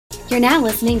You're now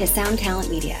listening to Sound Talent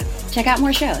Media. Check out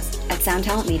more shows at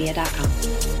soundtalentmedia.com.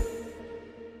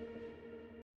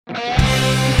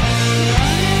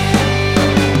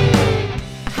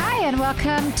 Hi, and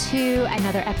welcome to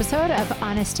another episode of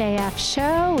Honest AF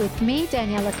Show with me,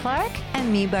 Daniela Clark.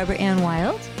 And me, Barbara Ann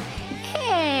Wild.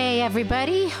 Hey,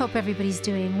 everybody. Hope everybody's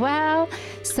doing well.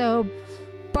 So,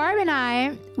 Barb and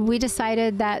I, we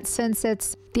decided that since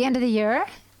it's the end of the year,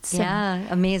 Yeah,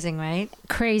 amazing, right?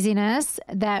 craziness,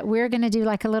 that we're going to do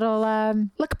like a little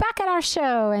look back at our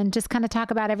show and just kind of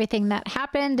talk about everything that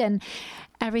happened and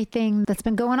everything that's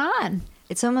been going on.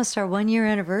 It's almost our 1 year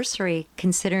anniversary,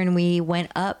 considering we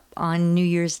went up on New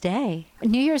Year's Day.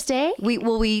 New Year's Day?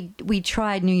 We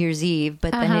tried New Year's Eve,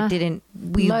 but then it didn't.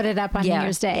 We Loaded up on New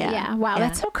Year's Day. Yeah. Wow,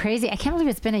 that's so crazy. I can't believe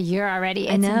it's been a year already.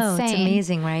 It's I know, insane. it's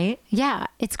amazing, right? Yeah,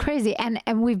 it's crazy. And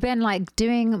we've been like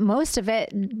doing most of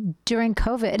it during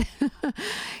COVID.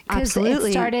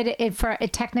 Absolutely.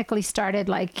 It technically started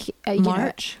like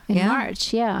March. In Yeah.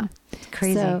 March. Yeah.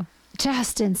 Crazy. So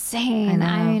just insane. I know.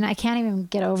 I mean, I can't even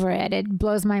get over it. It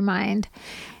blows my mind.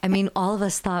 I mean, all of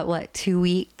us thought, what, 2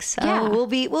 weeks? Yeah. Oh,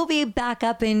 we'll be back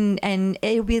up and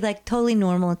it'll be like totally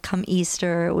normal come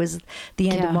Easter. It was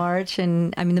the end of March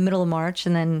the middle of March,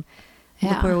 and then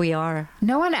look where we are.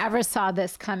 No one ever saw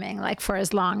this coming like for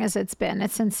as long as it's been.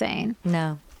 It's insane.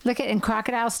 No. Look at, and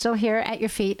Crocodile's still here at your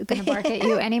feet, going to bark at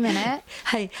you any minute.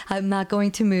 I'm not going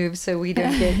to move so we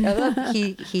don't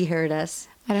get, he heard us.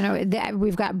 I don't know.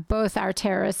 We've got both our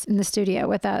terrorists in the studio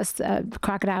with us,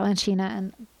 Crocodile and Sheena.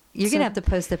 And You're going to have to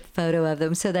post a photo of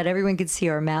them so that everyone can see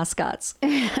our mascots.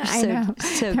 I know.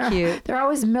 So cute. They're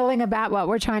always milling about what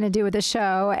we're trying to do with the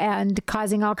show and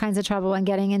causing all kinds of trouble and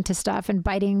getting into stuff and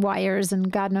biting wires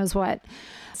and God knows what.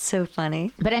 So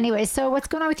funny. But anyway, so what's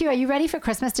going on with you? Are you ready for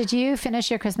Christmas? Did you finish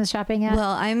your Christmas shopping yet?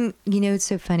 Well, it's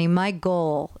so funny. My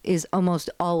goal is almost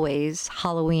always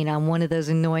Halloween. I'm one of those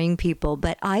annoying people,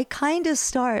 but I kind of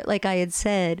start, like I had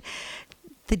said,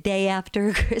 the day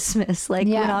after Christmas, like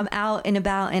when I'm out and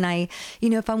about and I,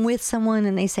 if I'm with someone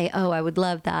and they say, oh, I would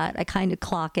love that, I kind of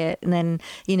clock it. And then,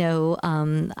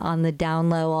 on the down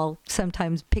low, I'll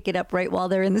sometimes pick it up right while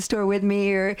they're in the store with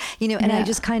me or, and I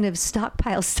just kind of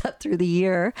stockpile stuff through the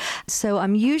year. So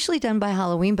I'm usually done by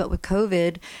Halloween, but with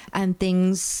COVID and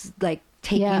things like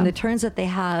taking the turns that they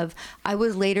have, I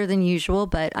was later than usual,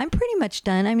 but I'm pretty much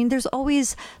done. I mean, there's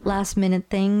always last minute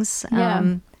things.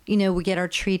 We get our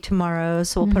tree tomorrow,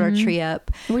 so we'll put our tree up.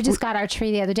 We just got our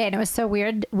tree the other day and it was so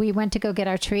weird. We went to go get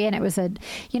our tree and it was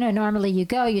normally you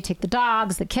take the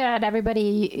dogs, the kid,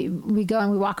 everybody, we go and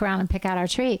we walk around and pick out our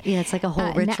tree. Yeah, it's like a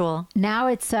whole ritual. Now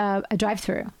it's a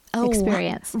drive-through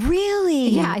experience. Really?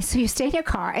 Yeah. So you stay in your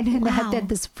car and then they had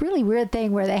this really weird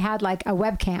thing where they had like a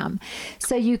webcam.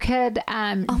 So you could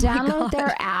download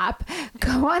their app,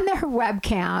 go on their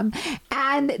webcam,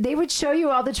 and they would show you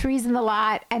all the trees in the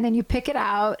lot and then you pick it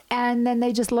out and then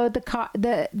they just load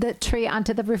the tree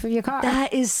onto the roof of your car.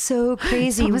 That is so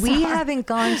crazy. We haven't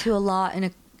gone to a lot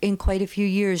in quite a few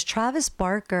years. Travis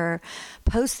Barker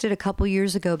posted a couple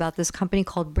years ago about this company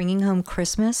called Bringing Home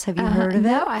Christmas. Have you heard of it?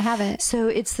 No, I haven't. So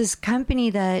it's this company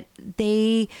that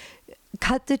they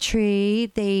cut the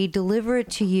tree, they deliver it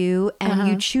to you, and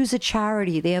you choose a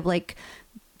charity. They have like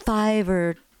 5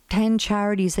 or 10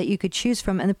 charities that you could choose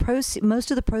from, and most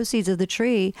of the proceeds of the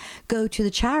tree go to the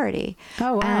charity.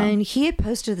 Oh, wow. And he had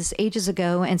posted this ages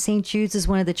ago, and St. Jude's is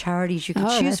one of the charities you can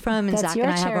choose from, and Zach and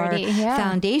I have our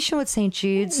foundation with St.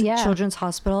 Jude's Children's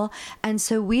Hospital, and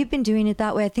so we've been doing it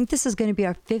that way. I think this is going to be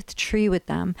our 5th tree with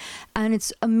them, and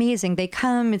it's amazing. They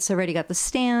come, it's already got the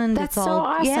stand. That's it's so all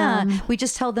awesome. Yeah, we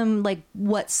just tell them like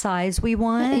what size we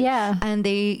want. Yeah. And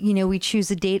they, we choose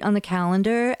a date on the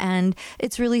calendar, and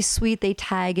it's really sweet. They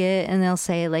tag it and they'll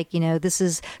say like,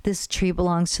 this tree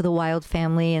belongs to the Wild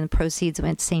family and the proceeds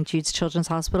went to St. Jude's Children's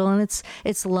Hospital, and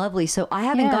it's lovely. So I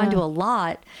haven't gone to a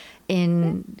lot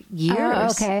in years. Oh,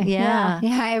 okay. Yeah.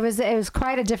 It was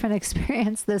quite a different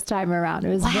experience this time around. It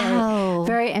was very,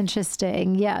 very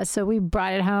interesting. Yeah. So we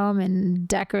brought it home and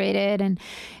decorated, and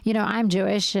I'm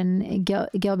Jewish and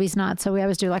Gilby's not, so we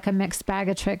always do like a mixed bag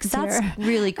of tricks. That's here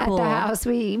really cool. At the house.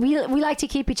 We like to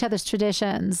keep each other's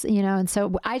traditions, and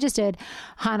so I just did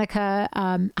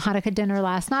Hanukkah dinner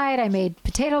last night. I made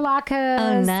potato latkes.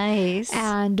 Oh, nice.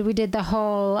 And we did the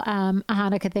whole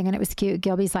Hanukkah thing, and it was cute.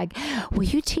 Gilby's like, will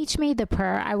you teach me the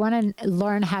prayer? I want to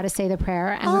learn how to say the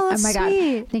prayer. And oh my God,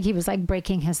 I think he was like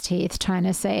breaking his teeth trying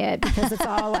to say it because it's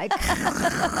all like,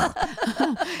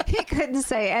 he couldn't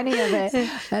say any of it.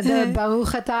 The Baruch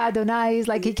Atah Adonai, he's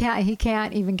like, he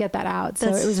can't even get that out. So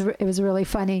it was really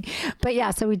funny. But yeah,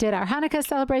 so we did our Hanukkah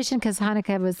celebration because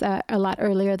Hanukkah was a lot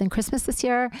earlier than Christmas this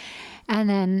year. And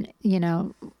then,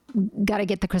 got to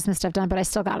get the Christmas stuff done, but I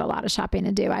still got a lot of shopping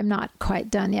to do. I'm not quite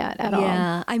done yet at all.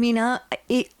 Yeah. I mean,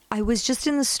 I was just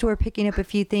in the store picking up a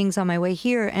few things on my way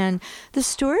here, and the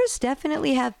stores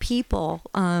definitely have people.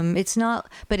 It's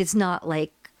not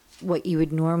like what you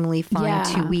would normally find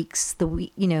 2 weeks,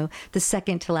 the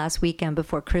second to last weekend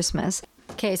before Christmas.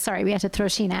 Okay, sorry, we had to throw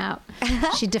Sheena out.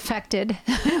 She defected.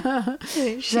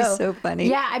 She's so funny.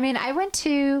 Yeah, I mean, I ran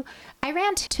to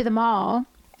the mall.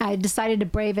 I decided to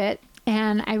brave it.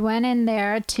 And I went in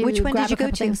there to Which one grab did you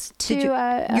go to? Things.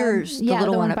 Yours, the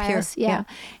little one up here. Us, yeah.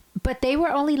 But they were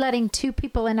only letting 2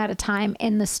 people in at a time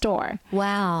in the store.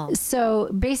 Wow. So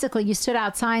basically you stood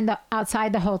outside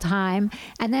the whole time,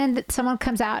 and then someone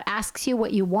comes out, asks you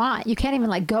what you want. You can't even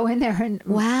like go in there and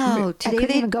wow. Today I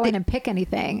couldn't even go in and pick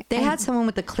anything. They had someone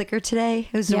with a clicker today.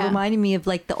 It was reminding me of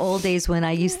like the old days when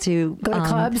I used to go to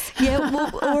clubs.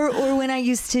 Yeah, or when I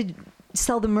used to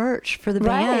sell the merch for the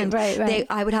band. Right.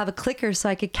 I would have a clicker so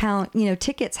I could count,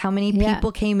 tickets, how many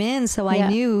people came in. So I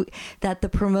knew that the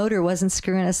promoter wasn't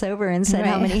screwing us over and said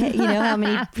how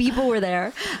many people were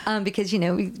there. Because,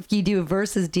 you do a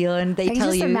versus deal and they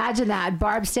tell you. Just imagine that.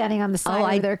 Barb standing on the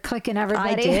side they're clicking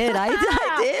everybody.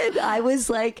 I did. I was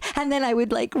like, and then I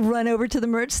would like run over to the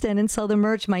merch stand and sell the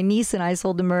merch. My niece and I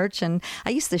sold the merch, and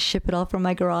I used to ship it all from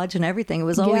my garage and everything. It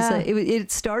was always,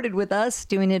 it started with us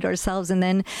doing it ourselves. And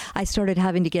then I started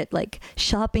having to get like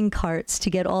shopping carts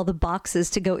to get all the boxes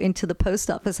to go into the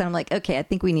post office. And I'm like, okay, I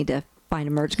think we need to find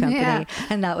a merch company. Yeah.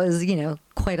 And that was,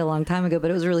 quite a long time ago, but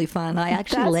it was really fun. I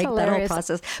actually liked that whole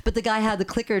process. But the guy had the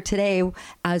clicker today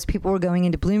as people were going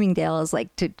into Bloomingdale's,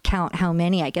 like to count how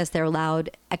many. I guess they're allowed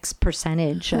X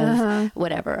percentage of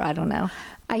whatever. I don't know.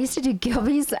 I used to do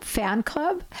Gilby's fan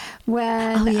club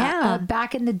when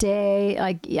back in the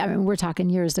day, we're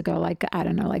talking years ago,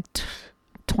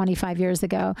 25 years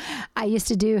ago. I used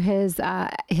to do his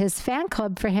fan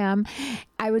club for him.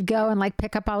 I would go and like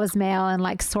pick up all his mail and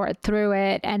like sort through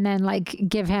it and then like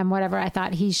give him whatever I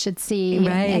thought he should see.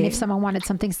 Right. And if someone wanted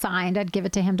something signed, I'd give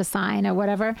it to him to sign or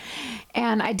whatever.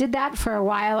 And I did that for a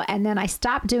while. And then I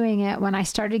stopped doing it when I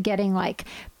started getting like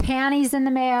panties in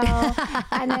the mail.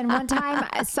 And then one time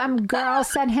some girl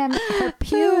sent him her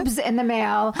pubes in the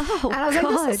mail. Oh, and I was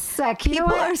like, this is sick.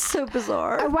 People are so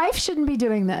bizarre. A wife shouldn't be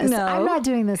doing this. No. I'm not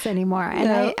doing this anymore.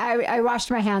 And I washed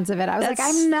my hands of it. I was like,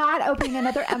 I'm not opening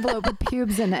another envelope with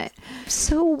pubes in it.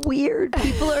 So weird.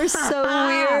 People are so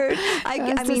weird.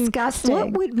 I mean, disgusting.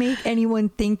 What would make anyone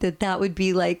think that would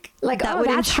be like that would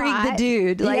intrigue the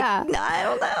dude? Like, I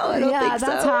don't know. I don't think so.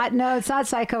 That's hot. No, it's not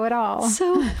psycho at all.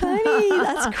 So funny.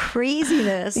 That's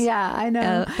craziness. Yeah, I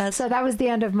know. So that was the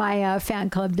end of my fan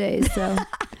club days. So.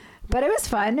 But it was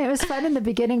fun. It was fun in the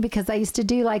beginning because I used to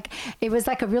do it was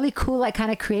like a really cool,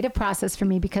 kind of creative process for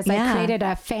me because I created a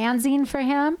fanzine for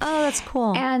him. Oh, that's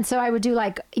cool. And so I would do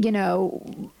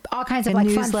all kinds of fun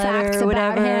facts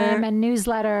about him and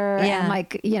newsletter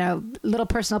and little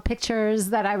personal pictures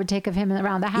that I would take of him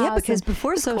around the house. Yeah, because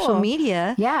before social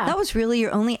media, that was really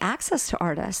your only access to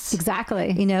artists. Exactly.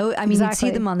 I mean, you'd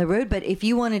see them on the road, but if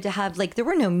you wanted to have there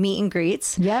were no meet and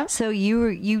greets. Yeah. So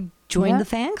you joined the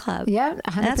fan club. Yeah,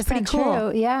 100% that's pretty cool.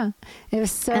 True. Yeah, it was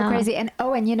so crazy. And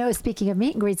speaking of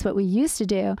meet and greets, what we used to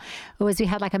do was we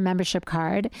had a membership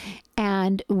card,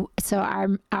 and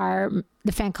so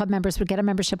the fan club members would get a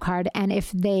membership card, and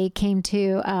if they came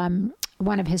to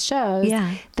one of his shows,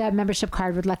 the membership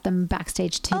card would let them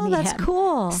backstage to meet him. Oh, that's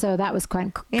cool. So that was kind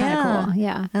of cool.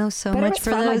 Yeah. Oh, so much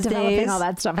for those days. All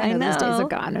that stuff. I know those days are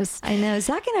gone. I know.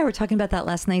 Zach and I were talking about that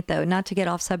last night, though. Not to get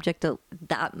off subject to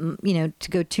that, to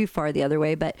go too far the other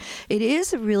way, but it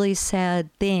is a really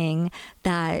sad thing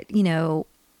that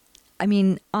I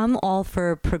mean, I'm all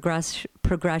for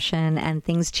progression and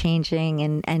things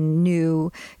changing and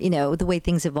new, the way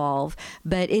things evolve.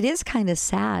 But it is kind of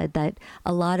sad that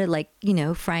a lot of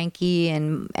Frankie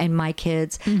and my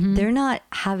kids, they're not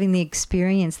having the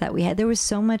experience that we had. There was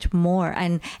so much more.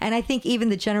 And I think even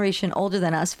the generation older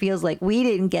than us feels like we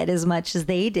didn't get as much as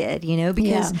they did,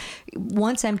 because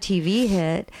once MTV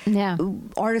hit,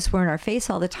 artists were in our face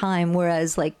all the time.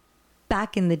 Whereas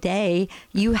back in the day,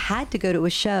 you had to go to a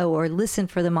show or listen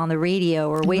for them on the radio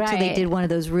or wait till they did one of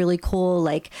those really cool,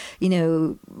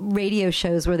 radio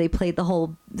shows where they played the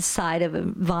whole side of a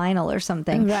vinyl or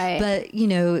something. Right. But,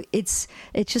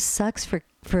 it just sucks for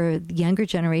the younger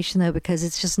generation, though, because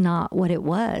it's just not what it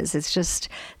was. It's just,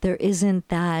 there isn't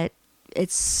that.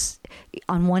 It's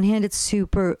on one hand it's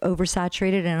super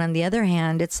oversaturated, and on the other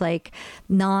hand it's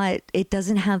it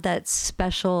doesn't have that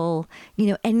special,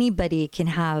 anybody can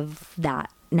have that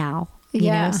now. you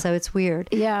know, so it's weird.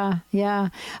 Yeah. Yeah.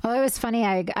 Oh, it was funny.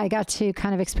 I got to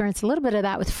kind of experience a little bit of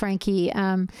that with Frankie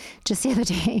just the other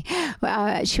day.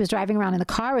 She was driving around in the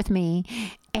car with me,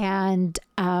 and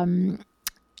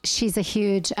she's a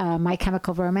huge My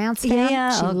Chemical Romance fan.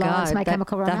 Yeah. She loves My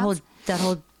Chemical Romance. That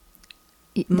whole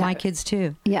my kids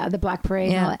too. Yeah, the Black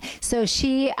Parade. And all that. So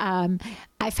she,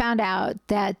 I found out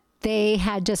that they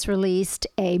had just released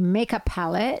a makeup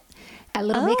palette, a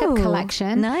little makeup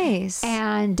collection. Nice.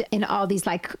 And in all these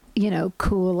like, you know,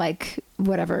 cool, like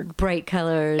whatever. Bright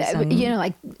colors. You know,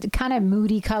 like kind of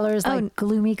moody colors, like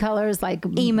gloomy colors, like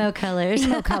emo colors.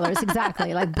 Emo colors,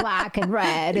 exactly. Like black and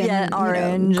red and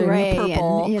orange, gray and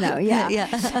purple. and, you know,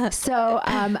 yeah. So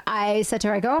I said to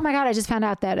her, I go, oh my God, I just found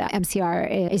out that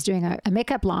MCR is doing a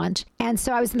makeup launch. And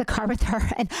so I was in the car with her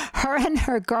and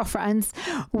her girlfriends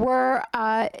were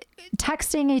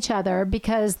texting each other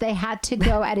because they had to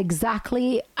go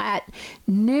at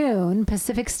noon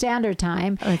Pacific Standard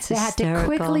Time. Oh, it's they hysterical.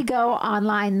 had to quickly go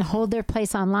online and hold their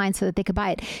place online so that they could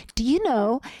buy it. Do you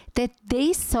know that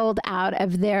they sold out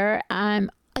of their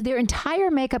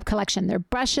entire makeup collection, their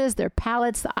brushes, their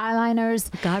palettes, the eyeliners,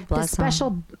 God bless the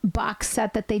special box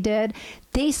set that they did.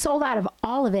 They sold out of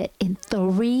all of it in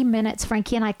 3 minutes.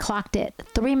 Frankie and I clocked it.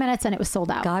 3 minutes and it was sold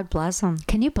out. God bless them.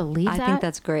 Can you believe that? I think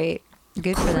that's great.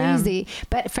 Good for them. Crazy.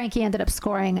 But Frankie ended up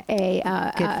scoring a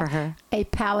good for her. A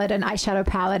palette, an eyeshadow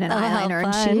palette, and eyeliner,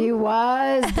 and fun. she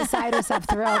was beside herself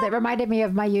thrilled. It reminded me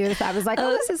of my youth. I was like,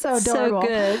 oh, this is so adorable. So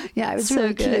good. Yeah, it was so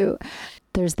really good. cute.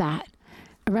 There's that.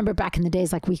 I remember back in the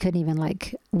days, like we couldn't even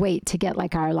like wait to get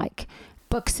like our like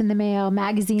books in the mail,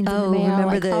 magazines in the mail.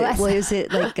 Remember like, what is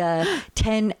it, like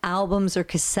 10 albums or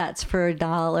cassettes for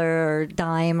 $1 or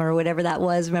dime or whatever that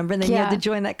was. Remember? And then you had to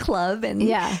join that club, and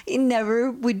you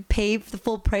never would pay the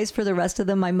full price for the rest of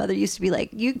them. My mother used to be like,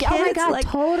 you kids. Oh my God, like,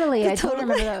 totally. I totally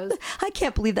remember those. I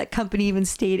can't believe that company even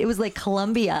stayed. It was like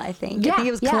Columbia, I think. I think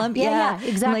it was Columbia. Yeah,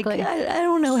 exactly. Like, I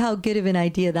don't know how good of an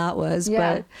idea that was,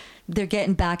 but they're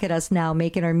getting back at us now,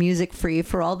 making our music free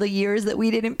for all the years that we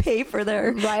didn't pay for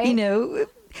their, you know,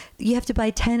 you have to buy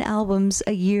 10 albums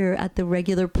a year at the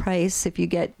regular price if you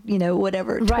get, you know,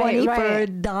 whatever, 20 for a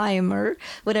dime or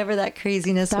whatever that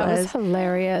craziness was. That was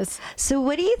hilarious. So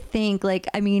what do you think? Like,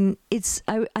 I mean,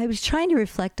 I was trying to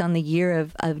reflect on the year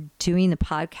of doing the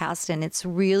podcast, and it's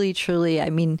really, truly, I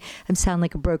mean, I sound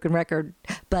like a broken record,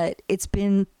 but it's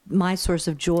been my source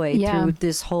of joy through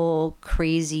this whole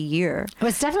crazy year. Well,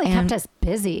 it's definitely kept us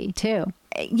busy too.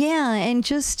 Yeah. And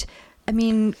just, I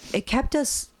mean, it kept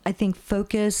us, I think,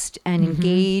 focused and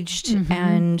engaged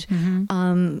and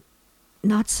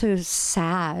not so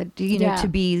sad, you know, to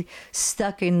be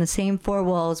stuck in the same four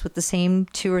walls with the same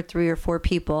 2 or 3 or 4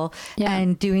 people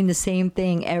and doing the same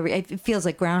thing it feels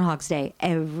like Groundhog's Day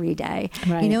every day,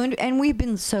 you know, and we've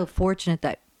been so fortunate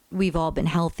that we've all been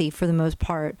healthy for the most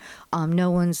part. No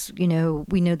one's, you know,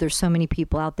 we know there's so many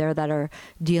people out there that are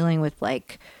dealing with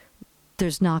like,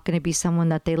 there's not going to be someone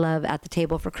that they love at the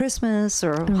table for Christmas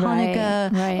or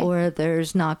Hanukkah, or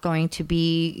there's not going to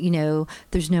be, you know,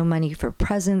 there's no money for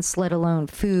presents, let alone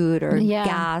food or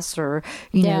gas or,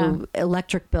 you know,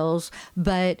 electric bills.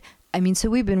 But I mean, so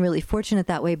we've been really fortunate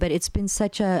that way, but it's been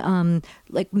such a,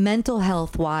 like mental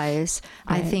health wise,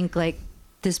 I think like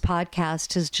this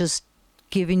podcast has just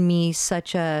given me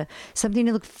such something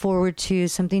to look forward to,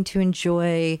 something to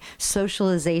enjoy,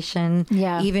 socialization.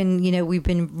 Even, you know, we've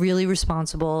been really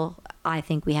responsible. I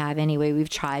think we have anyway. We've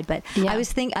tried, but I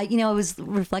was you know, I was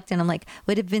reflecting. I'm like,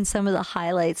 what have been some of the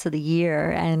highlights of the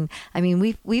year? And I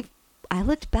mean, I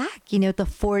looked back, you know, at the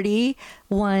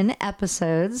 41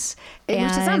 episodes. Which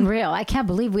is unreal. I can't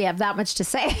believe we have that much to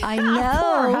say. I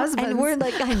know. And we're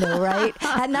like, I know, right?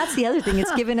 And that's the other thing.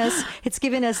 It's given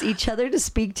us each other to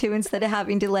speak to instead of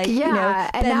having to like, you know,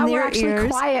 and now we're actually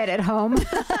quiet at home.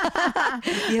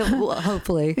 Well,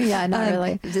 hopefully. Yeah, not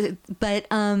really. But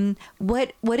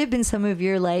what have been some of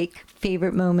your like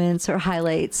favorite moments or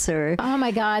highlights or? Oh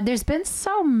my God, there's been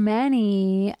so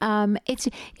many. It's,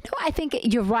 you know, I think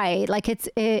you're right. Like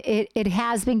it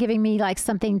has been giving me like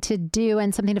something to do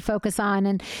and something to focus on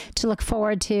and to look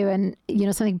forward to, and you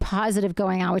know, something positive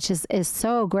going on, which is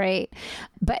so great.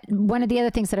 But one of the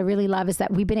other things that I really love is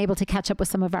that we've been able to catch up with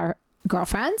some of our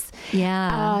girlfriends. You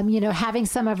know, having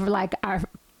some of like our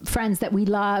friends that we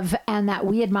love and that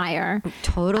we admire.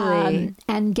 Totally.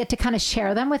 And get to kind of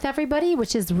share them with everybody,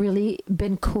 which has really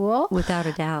been cool. Without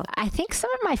a doubt. I think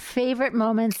some of my favorite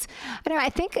moments, I don't know, I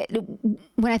think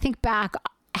when I think back,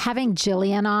 having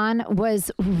Jillian on was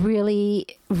really,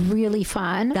 really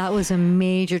fun. That was a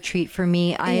major treat for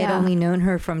me. I had only known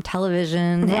her from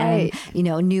television and,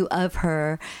 knew of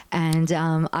her. And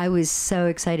I was so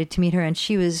excited to meet her. And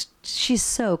she's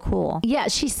so cool. Yeah,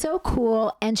 she's so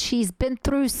cool. And she's been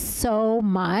through so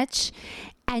much.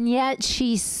 And yet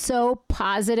she's so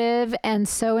positive and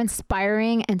so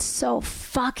inspiring and so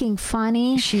fucking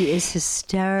funny. She is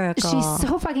hysterical. She's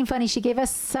so fucking funny. She gave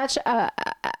us such a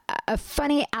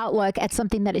funny outlook at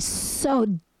something that is so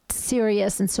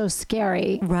serious and so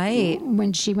scary. Right.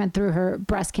 When she went through her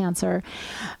breast cancer.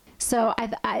 So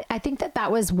I think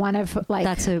that was one of like...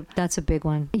 That's a big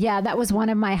one. Yeah, that was one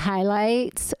of my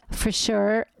highlights for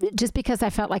sure. Just because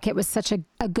I felt like it was such a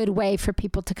good way for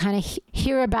people to kind of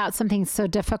hear about something so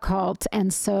difficult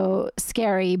and so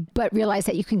scary, but realize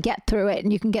that you can get through it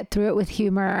and you can get through it with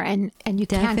humor and you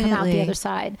can come out the other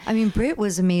side. I mean, Britt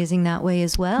was amazing that way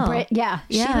as well. Britt, she was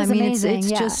I mean, amazing. It's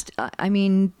just, I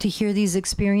mean, to hear these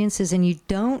experiences and you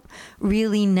don't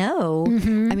really know.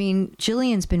 I mean,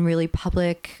 Jillian's been really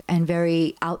public and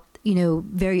very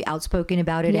very outspoken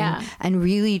about it and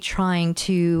really trying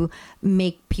to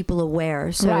make people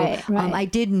aware. So right. I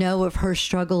did know of her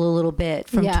struggle a little bit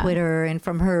from Twitter and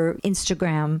from her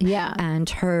Instagram and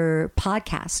her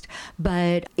podcast,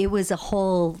 but it was a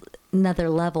whole another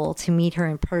level to meet her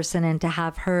in person and to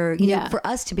have her, for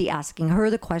us to be asking her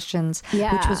the questions,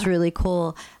 which was really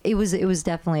cool. It was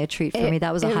definitely a treat for me.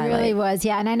 That was a highlight. It really was.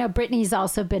 Yeah. And I know Brittany's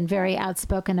also been very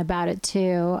outspoken about it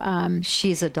too.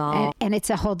 She's a doll. And it's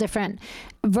a whole different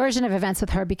version of events with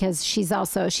her because she's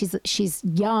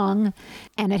young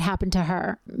and it happened to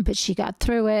her, but she got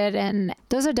through it. And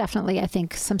those are definitely, I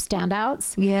think, some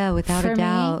standouts. Yeah, without a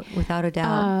doubt.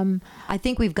 I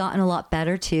think we've gotten a lot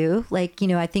better too. Like,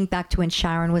 I think back to when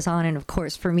Sharon was on, and of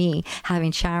course for me,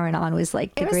 having Sharon on was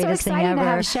like the greatest thing ever. To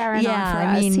have Sharon on for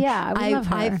us. We love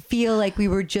her. I feel like we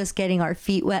were just getting our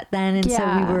feet wet then, and so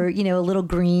we were, a little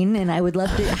green, and I would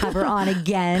love to have her on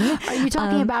again. Are you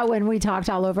talking about when we talked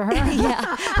all over her? Yeah.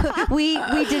 we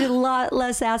did a lot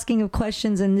less asking of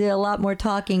questions and did a lot more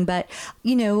talking, but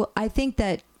I think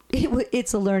that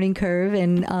it's a learning curve,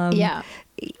 and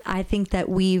I think that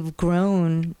we've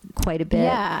grown quite a bit.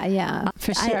 Yeah,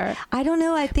 for sure. I don't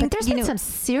know. I think but there's been some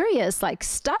serious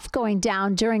stuff going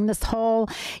down during this whole,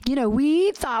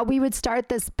 we thought we would start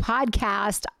this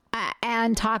podcast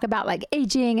and talk about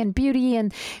aging and beauty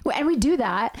and we do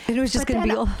that. And it was just going to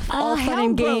be all fun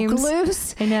and games.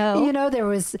 Loose. I know. There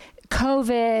was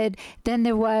COVID, then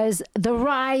there was the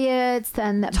riots,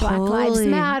 then the Black Lives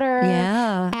Matter,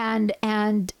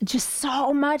 and just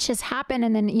so much has happened.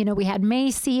 And then we had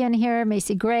Macy in here,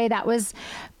 Macy Gray. That was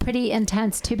pretty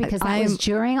intense too because that was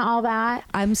during all that.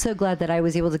 I'm so glad that I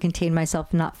was able to contain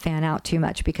myself and not fan out too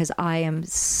much because I am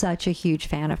such a huge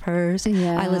fan of hers.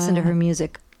 I listen to her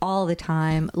music all the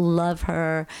time, love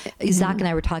her. Zach and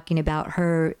I were talking about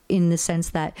her in the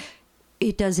sense that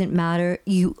it doesn't matter.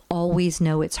 You always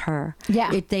know it's her.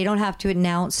 Yeah. They don't have to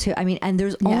announce who. I mean, and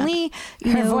there's only,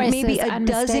 maybe a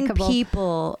dozen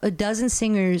people, a dozen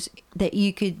singers that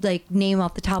you could name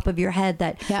off the top of your head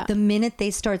that the minute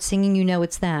they start singing,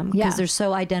 it's them because they're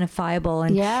so identifiable.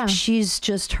 And she's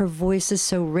just, her voice is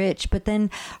so rich. But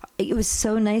then it was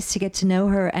so nice to get to know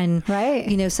her. And,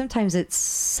 sometimes it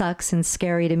sucks and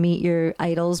scary to meet your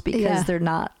idols because they're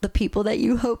not the people that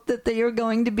you hope that they are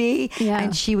going to be. Yeah.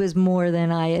 And she was more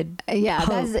than I had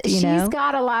hoped, she's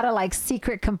got a lot of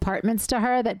secret compartments to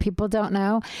her that people don't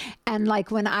know. And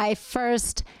when I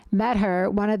first met her,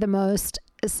 one of the most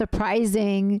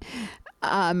surprising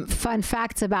fun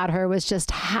facts about her was just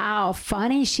how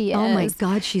funny she is. Oh my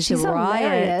God, she's a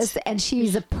hilarious, and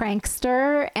she's a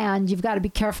prankster, and you've got to be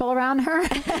careful around her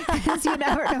because you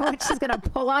never know when she's going to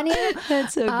pull on you.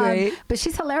 That's so great. But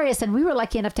she's hilarious, and we were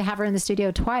lucky enough to have her in the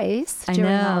studio twice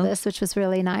during all this, which was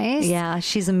really nice. Yeah,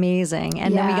 she's amazing.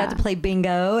 And then we got to play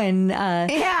bingo and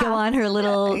go on her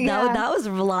little. That was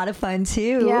a lot of fun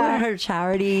too. Yeah. Her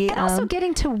charity, and also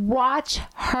getting to watch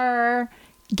her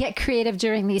get creative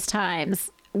during these times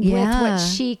with what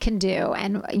she can do.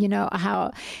 And,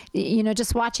 how,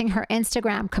 just watching her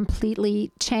Instagram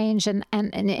completely change and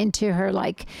into her,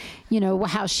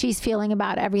 how she's feeling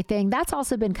about everything. That's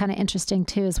also been kind of interesting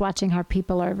too, is watching how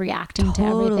people are reacting to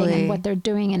everything and what they're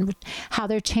doing and how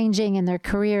they're changing in their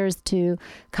careers to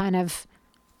kind of,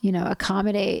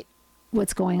 accommodate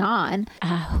what's going on.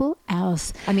 Who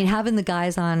else? I mean, having the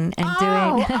guys on and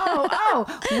doing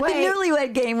wait. The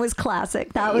Newlywed Game was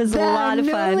classic. That was a lot of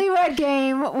fun. The Newlywed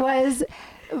Game was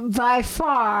by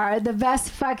far the best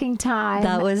fucking time.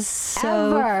 That was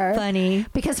so ever. funny.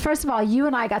 Because first of all, you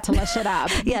and I got to lush it up.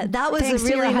 Yeah, that was Thanks a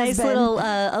to your really nice husband. little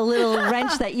a little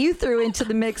wrench that you threw into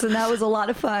the mix, and that was a lot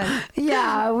of fun.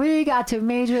 Yeah, we got to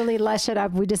majorly lush it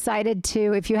up. We decided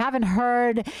to, if you haven't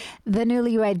heard the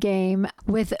Newlywed Game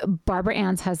with Barbara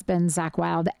Ann's husband, Zach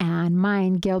Wilde, and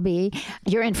mine, Gilby,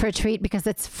 you're in for a treat because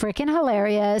it's freaking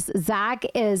hilarious. Zach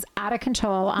is out of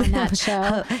control on that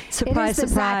show. Surprise, it is the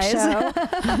surprise. Zach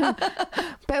show.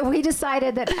 But we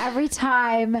decided that every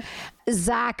time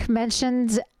Zach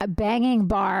mentioned banging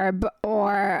Barb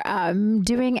or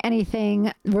doing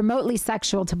anything remotely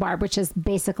sexual to Barb, which is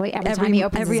basically every time he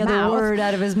opens every his other mouth, word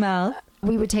out of his mouth,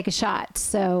 we would take a shot.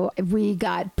 So we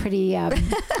got pretty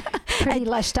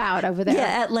lushed out over there.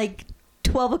 Yeah, at like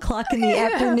 12 o'clock in the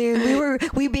afternoon.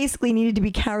 We basically needed to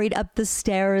be carried up the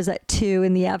stairs at 2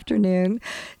 in the afternoon.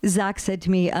 Zach said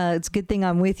to me, it's a good thing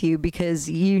I'm with you because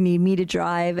you need me to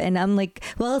drive. And I'm like,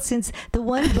 well, since the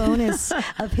one bonus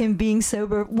of him being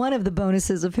sober, one of the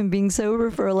bonuses of him being sober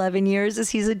for 11 years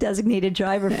is he's a designated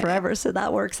driver forever. So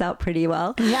that works out pretty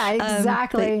well. Yeah,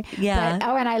 exactly. Yeah.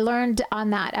 But, and I learned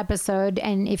on that episode,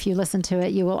 and if you listen to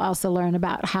it, you will also learn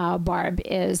about how Barb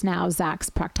is now Zach's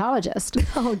proctologist.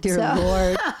 Oh, dear Lord.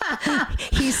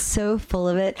 He's so full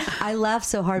of it. I laugh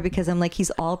so hard because I'm like, he's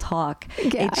all talk.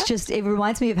 Yeah. It's just, it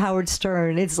reminds me of Howard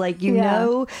Stern. It's like, you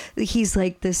know, he's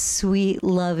like this sweet,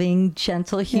 loving,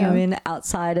 gentle human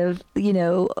outside of, you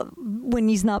know, when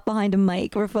he's not behind a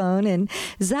microphone. And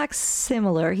Zach's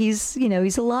similar. He's, you know,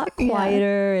 he's a lot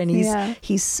quieter and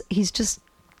he's just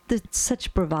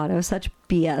such bravado, such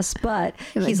BS, but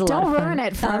he's a lot of fun. Don't ruin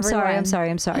it for everyone.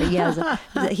 I'm sorry. Yeah,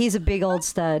 he's a big old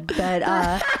stud,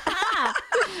 but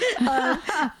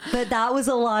but that was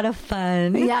a lot of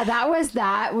fun. Yeah,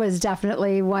 that was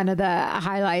definitely one of the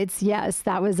highlights. Yes,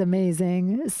 that was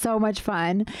amazing. So much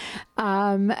fun.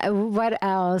 What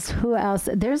else? Who else?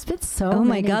 There's been so many. Oh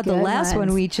my God, the last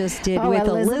one we just did with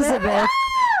Elizabeth.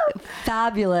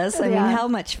 Fabulous. I mean, how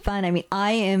much fun. I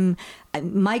mean,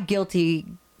 my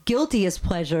guiltiest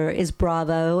pleasure is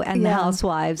Bravo and the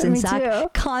Housewives. And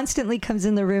Zach constantly comes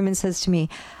in the room and says to me,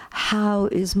 how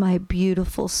is my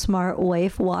beautiful, smart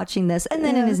wife watching this? And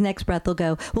then in his next breath, they'll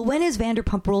go, well, when is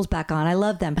Vanderpump Rules back on? I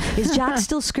love them. Is Jack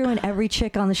still screwing every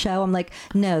chick on the show? I'm like,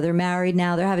 no, they're married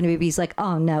now. They're having a baby. He's like,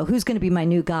 oh no, who's going to be my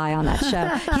new guy on that show?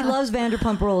 He loves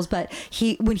Vanderpump Rules, but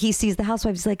when he sees the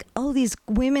Housewives, he's like, oh, these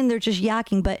women, they're just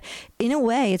yakking. But in a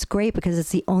way, it's great because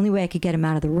it's the only way I could get him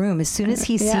out of the room. As soon as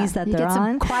he sees that they're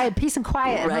on. Quiet, peace and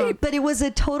quiet. Right. But it was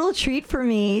a total treat for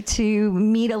me to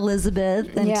meet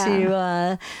Elizabeth and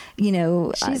to, you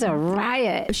know, she's a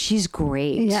riot. She's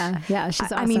great. Yeah, she's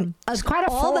awesome. I mean, she's quite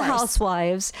a all force. the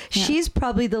Housewives, she's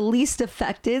probably the least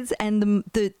affected and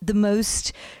the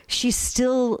most. She's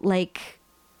still like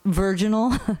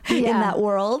virginal in that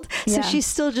world, so she's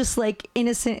still just like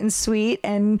innocent and sweet,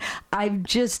 and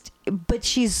but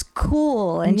she's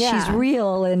cool and she's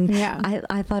real, and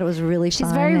I thought it was really fun.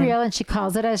 She's very real, and she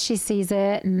calls it as she sees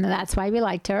it, and that's why we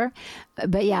liked her.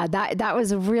 But yeah, that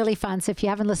was really fun. So if you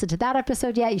haven't listened to that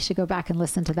episode yet, you should go back and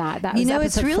listen to that. That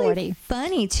was it's really 40.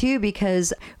 funny too,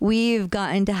 because we've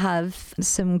gotten to have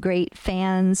some great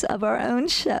fans of our own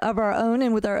show,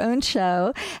 and with our own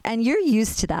show, and you're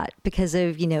used to that because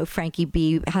of, you know, Frankie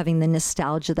B having the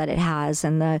nostalgia that it has,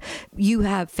 and you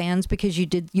have fans because you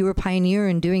were a pioneer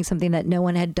in doing something that no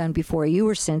one had done before you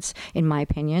or since, in my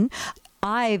opinion.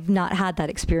 I've not had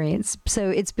that experience, so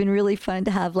it's been really fun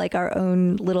to have like our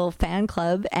own little fan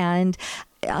club. And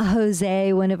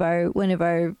Jose, one of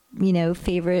our you know,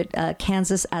 favorite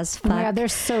Kansas as fuck. Yeah, they're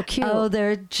so cute. Oh,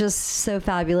 they're just so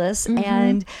fabulous.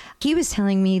 And he was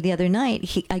telling me the other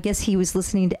night, I guess he was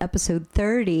listening to episode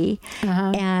 30,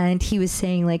 and he was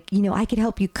saying, like, you know, I could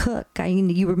help you cook.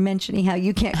 You were mentioning how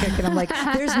you can't cook, and I'm like,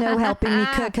 there's no helping me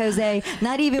cook, Jose,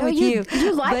 not even with you.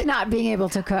 You like not being able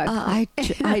to cook. I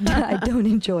don't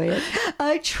enjoy it.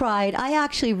 I tried. I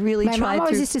actually really tried. My mom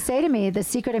always used to say to me, the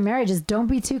secret of marriage is don't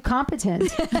be too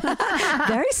competent.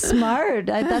 Very smart.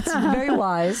 That's very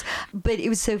wise. But it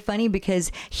was so funny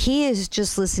because he is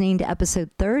just listening to episode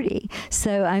 30.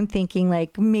 So I'm thinking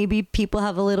like maybe people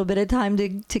have a little bit of time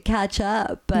to catch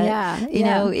up. But you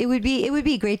know, it would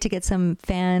be great to get some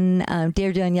fan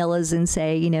Dear Daniela's and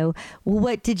say, you know,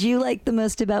 what did you like the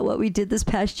most about what we did this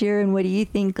past year, and what do you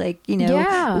think, like, you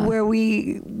know,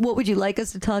 what would you like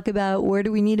us to talk about? where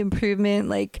do we need improvement?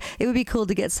 Like, it would be cool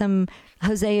to get some,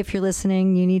 Jose, if you're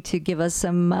listening, you need to give us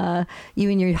some, you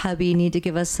and your hubby need to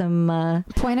give us some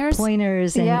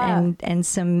pointers and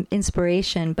some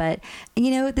inspiration. But,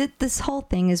 this whole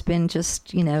thing has been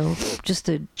just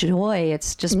a joy.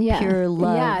 It's just pure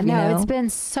love. Yeah, no, it's been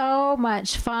so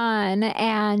much fun.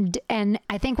 And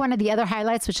I think one of the other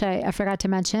highlights, which I forgot to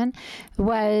mention,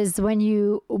 was when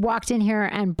you walked in here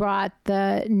and brought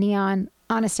the neon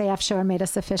Honest AF show and made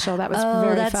us official. That was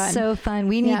very fun. That's so fun.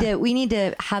 We need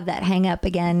to have that hang up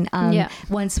again.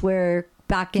 Once we're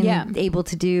back and able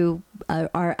to do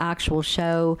our actual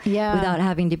show without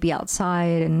having to be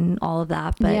outside and all of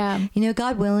that. But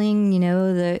God willing,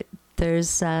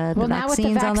 there's the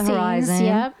vaccines on the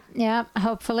horizon. Yep,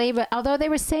 hopefully. But although they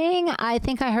were saying, I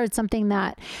think I heard something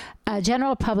that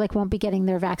general public won't be getting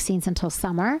their vaccines until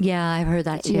summer. Yeah, I've heard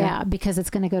that too. Yeah, because it's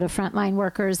going to go to frontline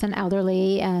workers and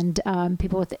elderly and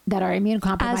people that are immune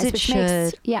compromised. As it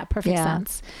should. Makes perfect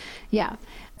sense. Yeah.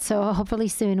 So hopefully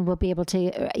soon we'll be able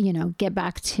to, get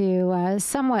back to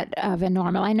somewhat of a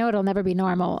normal. I know it'll never be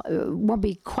normal. It won't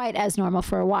be quite as normal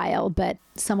for a while, but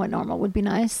somewhat normal would be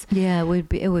nice. Yeah, it would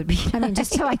be. I mean,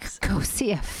 just to go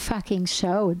see a fucking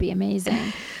show would be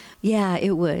amazing. Yeah,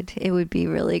 it would. It would be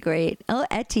really great. Oh,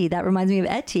 Etty. That reminds me of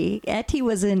Etty. Etty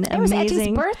was an amazing... It was Etty's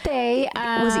birthday.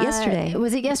 Was it yesterday?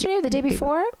 Was it yesterday or the day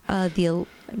before?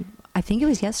 I think it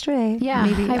was yesterday. Yeah,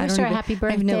 maybe. I wished her a happy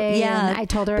birthday. And I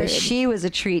told her. But she was a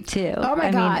treat too. Oh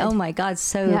my God. Oh my God.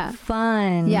 So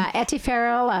fun. Yeah. Etty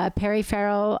Farrell, Perry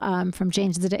Farrell from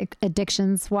Jane's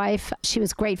Addiction's wife. She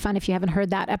was great fun. If you haven't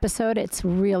heard that episode, it's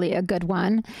really a good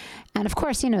one. And of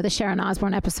course, the Sharon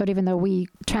Osbourne episode, even though we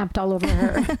trampled all over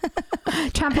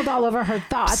her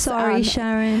thoughts. Sorry,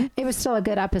 Sharon. It was still a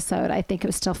good episode. I think it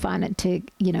was still fun to,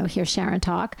 hear Sharon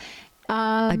talk.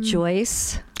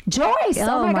 Joyce.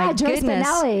 Oh my God, Joyce goodness.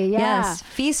 Benelli. Yeah. Yes.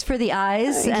 Feast for the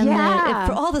eyes and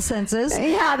for all the senses.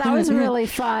 Yeah, that was really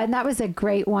fun. That was a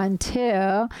great one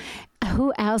too.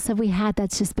 Who else have we had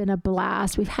that's just been a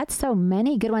blast? We've had so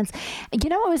many good ones.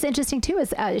 What was interesting too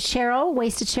is Cheryl,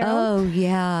 Wasted Cheryl. Oh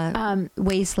yeah.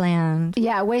 Wasteland.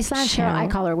 Yeah, Wasteland Cheryl. I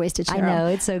call her Wasted Cheryl. I know,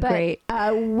 it's so great.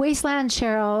 Wasteland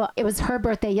Cheryl, it was her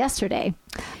birthday yesterday.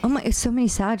 Oh my, so many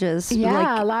Sages.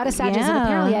 Yeah, a lot of Sages. And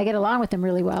apparently I get along with them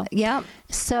really well. Yeah.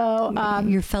 So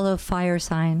your fellow fire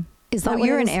sign. Is that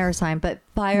you're an air sign, but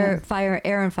air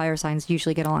and fire signs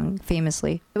usually get along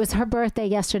famously. It was her birthday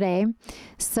yesterday,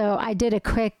 so I did a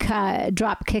quick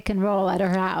drop, kick, and roll at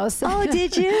her house. Oh,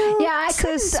 did you? Yeah, I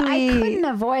couldn't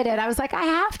avoid it. I was like, I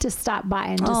have to stop by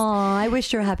and just. Oh, I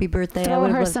wished her a happy birthday. Throw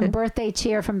her some birthday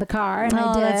cheer from the car, and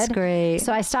I did. That's great.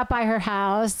 So I stopped by her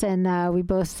house, and we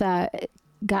both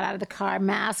got out of the car,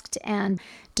 masked, and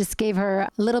just gave her a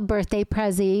little birthday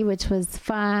prezi, which was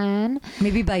fun.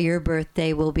 Maybe by your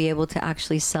birthday, we'll be able to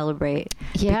actually celebrate.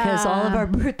 Yeah. Because all of our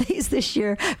birthdays this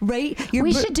year, right?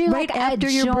 We should do after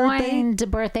your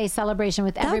birthday celebration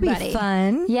with everybody. That'd be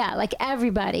fun. Yeah, like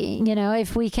everybody.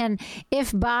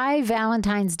 If by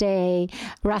Valentine's Day,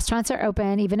 restaurants are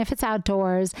open, even if it's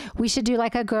outdoors, we should do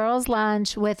like a girls'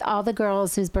 lunch with all the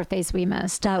girls whose birthdays we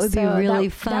missed. That would be really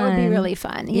fun. That would be really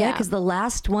fun. Yeah, because the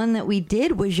last one that we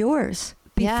did was yours.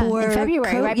 Before in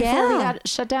February, right before we got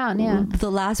shut down. Yeah, the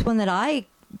last one that I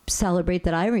celebrate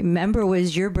that I remember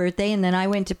was your birthday, and then I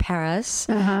went to Paris,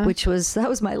 that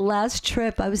was my last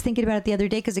trip. I was thinking about it the other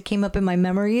day because it came up in my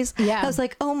memories. Yeah, I was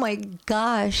like, oh my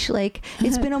gosh, like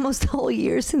it's been almost a whole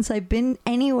year since I've been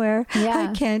anywhere.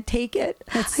 Yeah, I can't take it.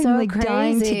 It's I'm so like crazy.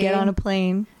 Dying to get on a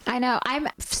plane. I know. I'm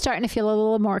starting to feel a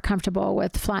little more comfortable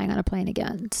with flying on a plane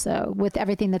again. So with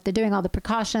everything that they're doing, all the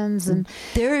precautions, and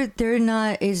they're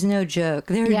not is no joke.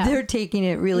 They're taking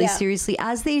it really seriously,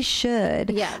 as they should.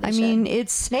 Yeah, I mean,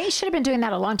 they should have been doing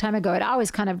that a long time ago. It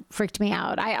always kind of freaked me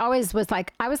out. I was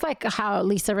like how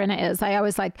Lisa Rinna is. I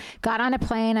always got on a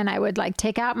plane and I would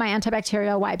take out my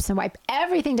antibacterial wipes and wipe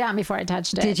everything down before I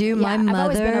touched it. Did you? Yeah, my mother. I've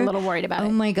always been a little worried about it.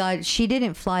 Oh my God, she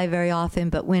didn't fly very often,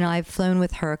 but when I've flown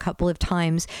with her a couple of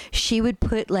times, she would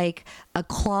put a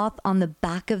cloth on the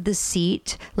back of the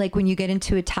seat, like when you get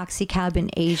into a taxi cab in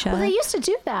Asia. Well, they used to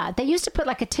do that. They used to put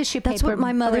a tissue paper. That's what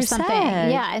my mother said.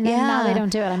 Yeah, and then now they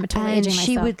don't do it. I'm totally aging myself.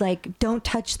 She would don't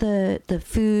touch the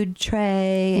food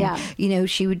tray. Yeah.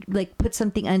 She would put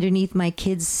something underneath my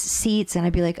kids' seats, and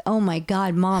I'd be like, oh my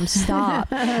God, Mom,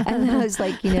 stop. And then I was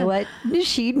like, you know what?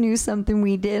 She knew something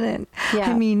we didn't.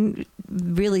 Yeah. I mean,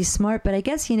 really smart, but I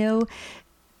guess,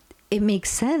 it makes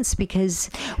sense because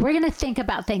we're going to think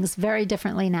about things very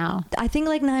differently now. I think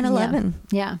 9/11.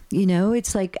 Yeah.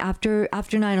 It's like after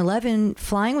 9/11,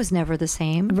 flying was never the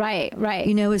same. Right.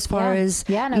 As far as,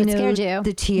 it scared you.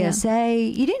 The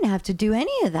TSA, you didn't have to do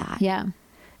any of that. Yeah.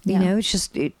 It's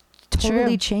just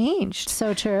totally changed.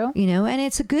 So true. You know, and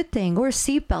it's a good thing. Or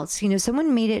seatbelts. You know,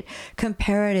 someone made it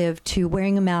comparative to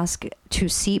wearing a mask to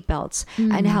seatbelts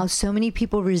and how so many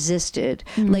people resisted,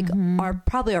 like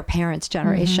probably our parents'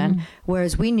 generation,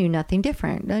 whereas we knew nothing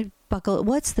different. Buckle.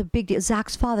 What's the big deal?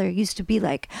 Zach's father used to be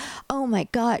like, "Oh my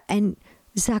God," and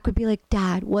Zach would be like,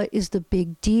 "Dad, what is the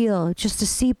big deal? Just a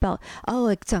seatbelt. Oh,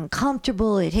 it's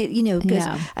uncomfortable. It hit, you know."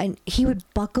 And he would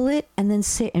buckle it and then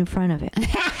sit in front of it.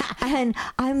 And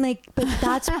I'm like, but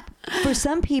that's for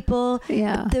some people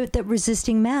that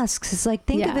resisting masks. It's like,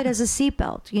 think of it as a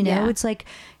seatbelt. You know, it's like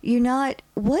you're not.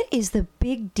 What is the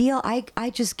big deal? I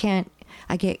just can't.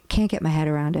 Can't get my head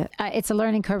around it. It's a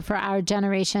learning curve for our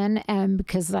generation, and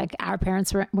because like our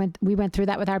parents we went through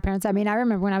that with our parents. I mean, I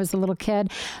remember when I was a little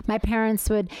kid, my parents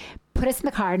would put us in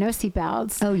the car, no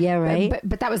seatbelts. Oh yeah, right.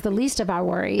 But that was the least of our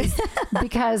worries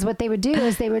because what they would do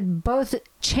is they would both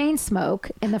chain smoke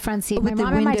in the front seat. With my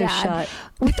mom and my dad, shut.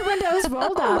 with the windows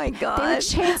rolled up. Oh my God! They would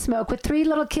chain smoke with 3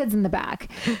 little kids in the back.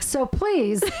 So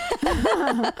please,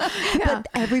 but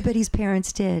everybody's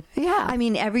parents did. Yeah, I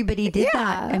mean, everybody did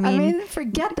that. I mean,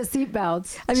 forget the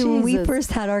seatbelts. I mean, when we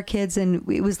first had our kids, and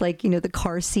it was like, you know, the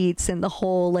car seats and the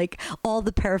whole, like, all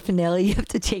the paraphernalia you have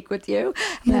to take with you.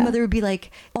 My mother would be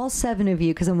like, all 7 of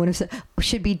you, because I'm one of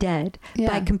should be dead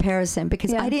by comparison,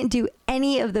 because I didn't do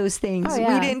any of those things. We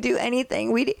didn't do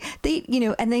anything. They, you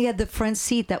know, and they had the front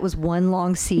seat that was one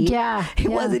long seat. Yeah, it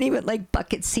wasn't even like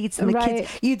bucket seats, and the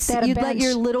kids, you'd let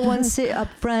your little ones sit up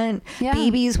front.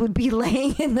 Babies would be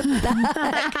laying in the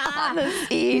back on the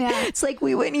seat. It's like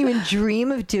we wouldn't even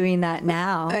dream of doing that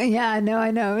now. I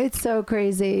know. It's so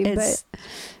crazy. It's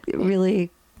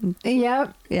really.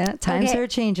 Yep. Yeah. Times are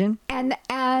changing.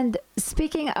 And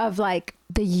speaking of like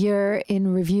the year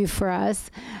in review for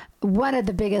us, one of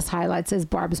the biggest highlights is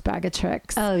Barb's Bag of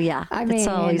Tricks. Oh yeah. It's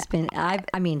always been,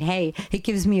 I mean, hey, it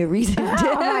gives me a reason to.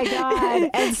 Oh my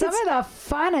God. And some of the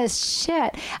funnest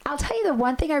shit. I'll tell you, the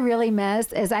one thing I really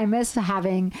miss is I miss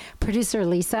having producer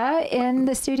Lisa in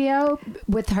the studio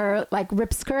with her like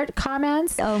rip skirt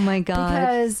comments. Oh my God.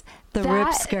 Because the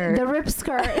rip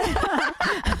skirt.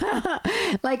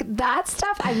 Like that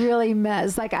stuff I really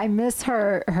miss. Like I miss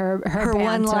her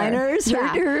one-liners,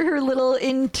 her little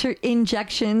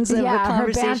injections of the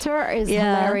conversation. Her banter is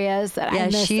hilarious.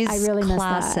 She's I really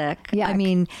classic. Miss that. Yeah. I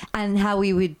mean, and how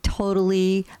we would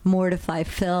totally mortify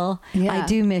Phil. I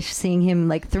do miss seeing him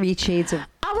like 3 shades of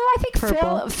Although I think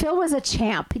purple. Phil was a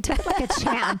champ. He took it like a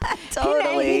champ.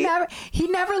 Totally. He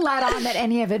never let on that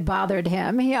any of it bothered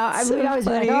him. We'd always be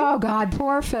like, oh God,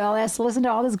 poor Phil. He has to listen to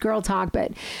all this girl talk.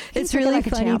 But it's really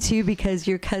funny too, because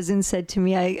your cousin said to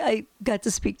me, I got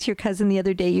to speak to your cousin the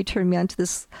other day. You turned me on to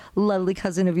this lovely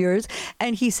cousin of yours.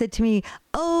 And he said to me,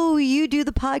 oh, you do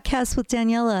the podcast with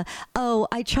Daniela. Oh,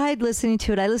 I tried listening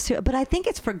to it. I listened to it, but I think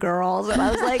it's for girls. And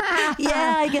I was like,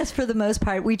 yeah, I guess for the most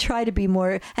part, we try to be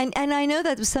more. And I know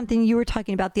that was something you were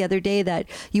talking about the other day, that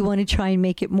you want to try and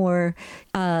make it more,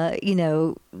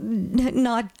 not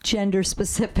gender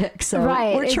specific. So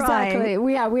we're trying. Exactly.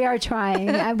 We are trying.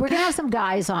 We're going to have some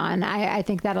guys on. I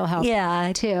think that'll help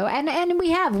too.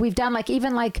 And we've done like,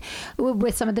 even like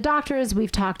with some of the doctors,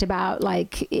 we've talked about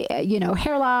like,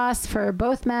 hair loss for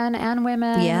both men and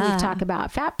women. Yeah. We've talked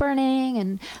about fat burning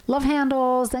and love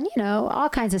handles and, all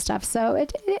kinds of stuff. So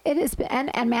it is, and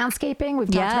manscaping.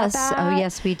 We've talked about that. Oh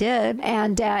yes, we did.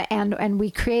 And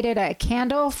we created a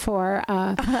candle for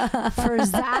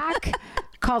Zach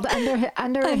called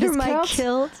under his my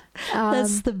kilt.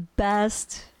 That's the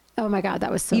best. Oh my God, that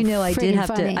was so. I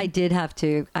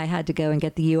had to go and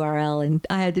get the URL, and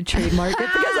I had to trademark it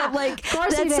because I'm like,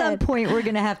 at some point we're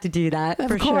gonna have to do that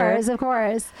for sure. Of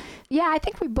course. Yeah, I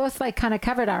think we both like kind of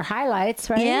covered our highlights,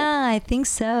 right? Yeah, I think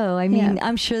so. I mean,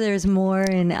 I'm sure there's more,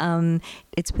 and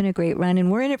it's been a great run,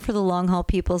 and we're in it for the long haul,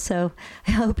 people. So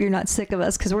I hope you're not sick of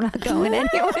us, because we're not going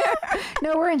anywhere.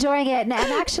 No, we're enjoying it, and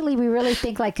actually, we really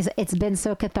think like it's been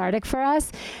so cathartic for us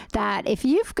that if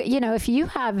you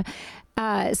have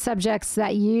subjects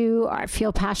that you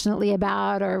feel passionately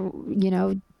about, or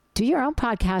do your own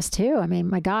podcast too. I mean,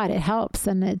 my God, it helps,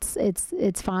 and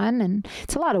it's fun, and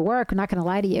it's a lot of work. I'm not going to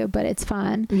lie to you, but it's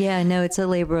fun. Yeah, no, it's a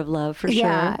labor of love for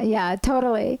sure. Yeah,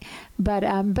 totally. But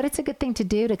it's a good thing to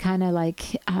do, to kind of like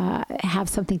have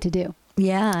something to do.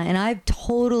 Yeah, and I've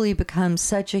totally become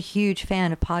such a huge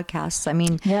fan of podcasts. I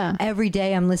mean, every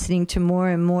day I'm listening to more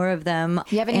and more of them.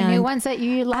 You have any new ones that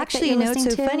you like? Actually, it's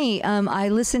so funny. I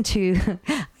listen to,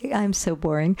 I'm so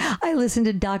boring. I listen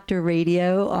to Dr.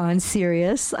 Radio on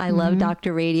Sirius. I love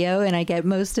Dr. Radio, and I get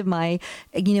most of my,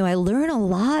 I learn a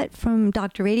lot from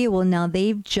Dr. Radio. Well, now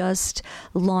they've just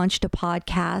launched a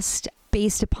podcast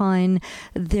based upon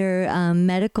their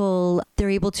medical, they're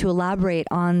able to elaborate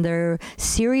on their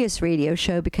Sirius radio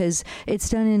show because it's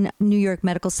done in New York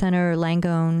Medical Center,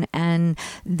 Langone, and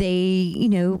they,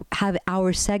 have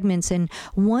hour segments. And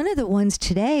one of the ones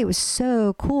today was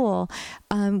so cool,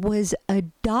 was a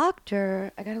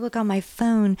doctor. I got to look on my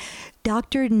phone.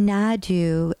 Dr.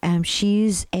 Nadu.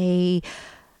 She's a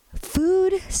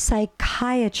food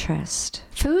psychiatrist,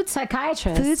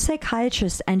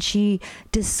 and she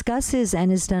discusses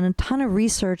and has done a ton of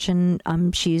research,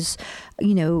 and she's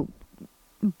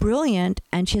brilliant,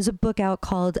 and she has a book out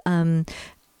called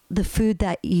The Food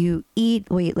That You Eat.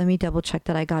 Wait, let me double check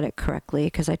that I got it correctly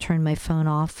because I turned my phone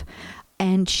off.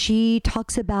 And she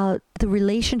talks about the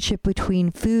relationship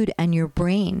between food and your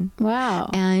brain. Wow.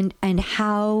 And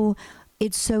how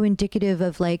it's so indicative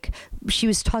of, like, she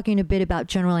was talking a bit about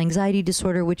general anxiety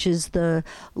disorder, which is the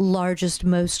largest,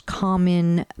 most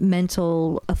common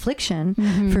mental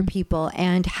affliction for people,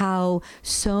 and how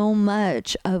so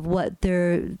much of what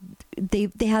they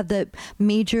have the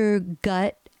major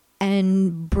gut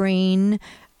and brain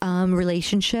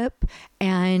relationship,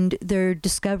 and they're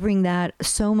discovering that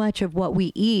so much of what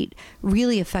we eat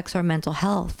really affects our mental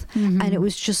health. And it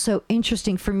was just so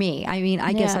interesting for me. I mean,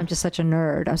 I guess I'm just such a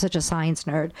nerd. I'm such a science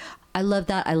nerd. I love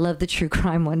that. I love the true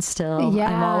crime ones still.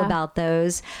 Yeah. I'm all about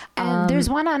those. And there's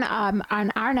one on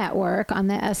our network, on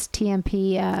the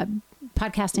STMP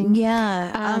podcasting.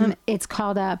 Yeah. It's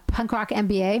called Punk Rock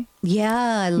MBA.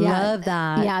 Yeah, I love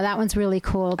that. Yeah, that one's really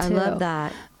cool too. I love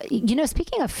that.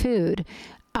 Speaking of food,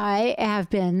 I have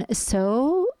been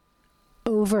so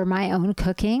over my own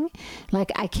cooking.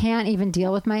 Like, I can't even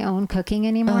deal with my own cooking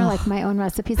anymore, like my own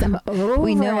recipes. I'm over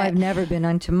We know it. I've never been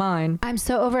unto mine. I'm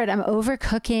so over it. I'm over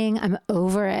cooking. I'm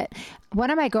over it. One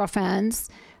of my girlfriends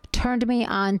turned me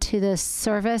on to this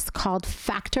service called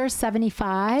Factor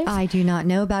 75. I do not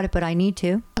know about it, but I need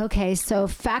to. Okay, so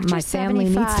Factor My 75. family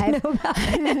needs to know about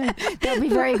it. They'll be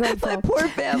very grateful. My poor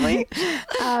family.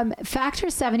 Factor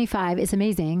 75 is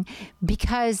amazing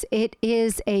because it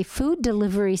is a food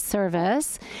delivery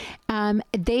service.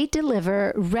 They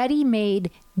deliver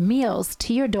ready-made meals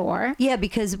to your door. Yeah,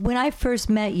 because when I first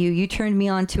met you, you turned me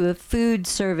on to a food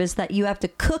service that you have to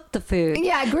cook the food.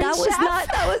 Yeah, Green That was Chef. not.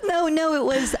 That was no. It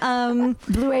was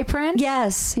Blue Apron.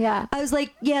 Yes. Yeah. I was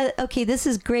like, yeah, okay, this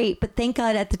is great, but thank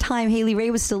God at the time Haley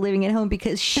Ray was still living at home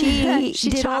because she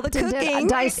did all the chopped and cooking,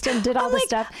 diced and did all I'm the like,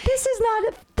 stuff. This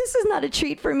is not a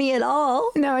treat for me at all.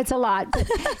 No, it's a lot, but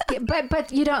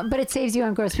you don't. But it saves you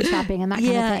on grocery shopping and that kind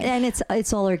of thing. Yeah, and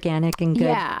it's all organic and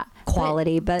good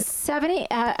quality. But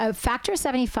Factor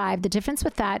 75. The difference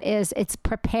with that is it's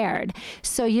prepared,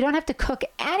 so you don't have to cook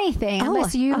anything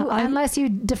unless you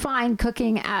define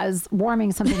cooking as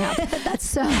warming something up. That's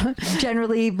so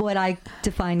generally what I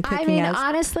define cooking as.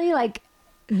 Honestly, like,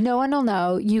 no one will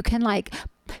know. You can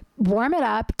warm it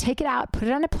up, take it out, put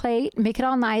it on a plate, make it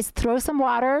all nice, throw some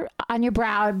water on your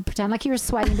brow, pretend like you were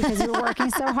sweating because you were working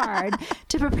so hard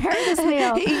to prepare this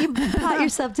meal. You pat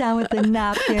yourself down with a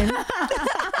napkin.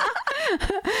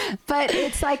 But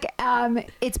it's like,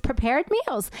 it's prepared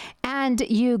meals, and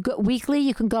weekly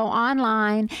you can go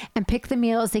online and pick the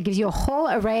meals. They give you a whole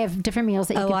array of different meals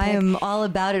that you can pick. I am all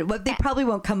about it. But they probably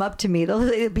won't come up to me.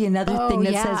 It'll be another thing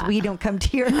that says, we don't come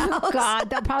to your house. Oh God,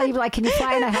 they'll probably be like, can you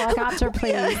fly in a helicopter,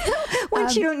 please?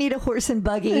 Once you don't need a horse and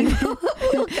buggy,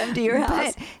 we'll come to your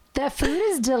house. But the food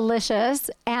is delicious,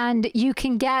 and you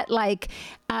can get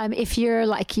if you're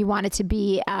you want it to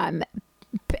be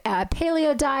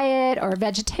paleo diet or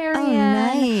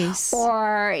vegetarian,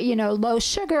 or low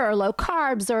sugar or low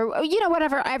carbs, or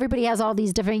whatever. Everybody has all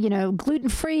these different gluten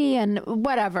free and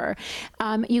whatever.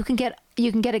 You can get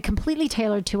it completely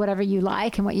tailored to whatever you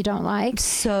like and what you don't like.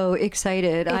 So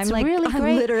excited. It's I'm really I'm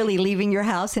great. Literally leaving your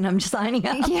house and I'm just signing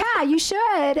up. Yeah, you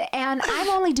should. And I'm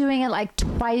only doing it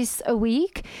twice a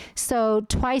week. So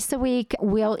twice a week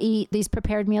we'll eat these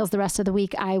prepared meals. The rest of the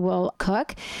week I will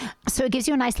cook. So it gives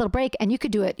you a nice little break, and you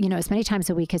could do it, as many times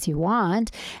a week as you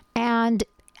want. And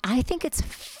I think it's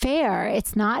fair.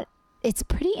 It's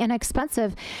pretty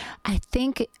inexpensive. I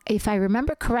think, if I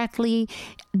remember correctly,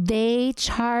 they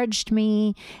charged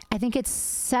me, I think it's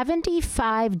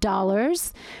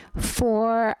 $75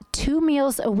 for 2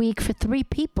 meals a week for 3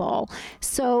 people.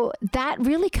 So that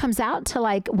really comes out to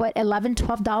 $11,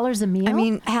 $12 a meal. I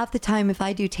mean, half the time if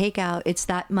I do takeout, it's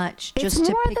that much just it's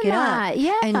to more pick than it that. up.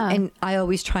 Yeah. And I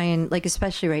always try and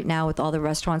especially right now with all the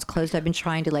restaurants closed, I've been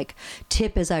trying to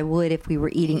tip as I would if we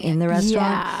were eating in the restaurant.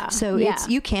 Yeah. So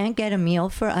you can't get a meal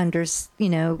for under,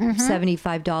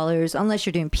 $75 unless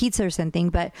you're doing pizza or something.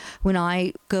 But when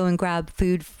I go and grab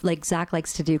food, Zach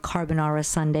likes to do carbonara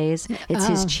Sundays. It's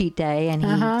his cheat day, and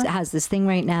he has this thing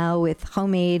right now with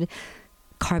homemade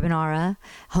carbonara,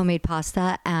 homemade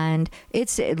pasta, and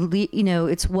it's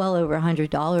it's well over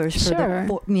 $100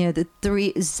 for the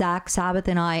three, Zach, Sabbath,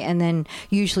 and I, and then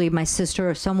usually my sister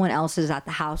or someone else is at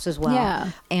the house as well.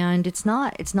 Yeah. And it's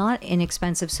not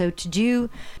inexpensive. So to do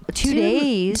 2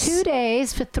 days. 2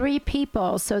 days for 3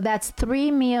 people. So that's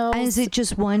 3 meals. And is it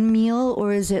just one meal,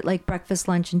 or is it like breakfast,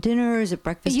 lunch, and dinner? Or is it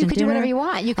breakfast and dinner? You could do whatever you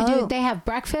want. You could do. They have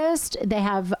breakfast. They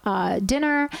have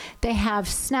dinner. They have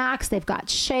snacks. They've got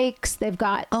shakes. They've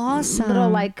got little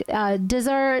like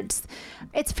desserts.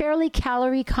 It's fairly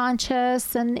calorie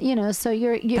conscious, and so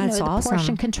the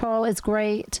portion control is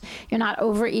great. You're not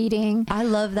overeating. I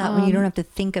love that when you don't have to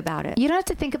think about it. You don't have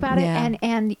to think about it,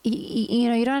 and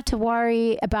you don't have to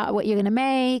worry about what you're going to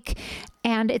make.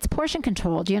 And it's portion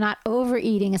controlled. You're not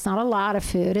overeating. It's not a lot of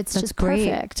food. It's just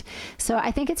perfect. So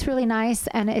I think it's really nice,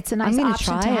 and it's a nice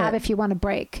option to have if you want to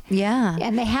break. Yeah.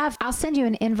 And I'll send you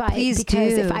an invite. Please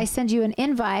because do. if I send you an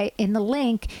invite in the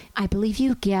link, I believe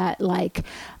you get like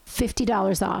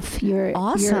 $50 off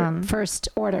your first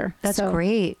order. That's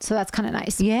great. So that's kind of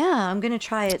nice. Yeah, I'm going to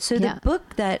try it. So the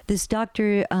book that this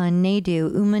Dr.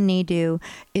 Naidoo, Uma Naidoo,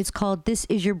 it's called This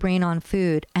Is Your Brain on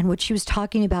Food. And what she was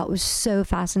talking about was so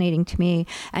fascinating to me,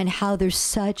 and how there's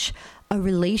such a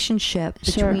relationship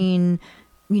between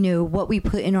what we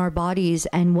put in our bodies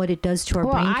and what it does to our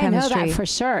brain chemistry. I know that for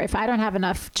sure. If I don't have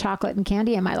enough chocolate and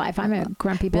candy in my life, I'm a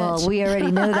grumpy bitch. Well, we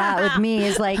already know that with me.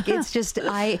 Is like, it's just,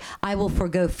 I will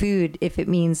forgo food if it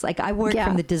means, like, I work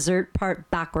from the dessert part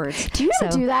backwards. Do you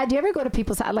ever do that? Do you ever go to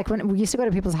people's, like when we used to go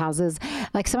to people's houses,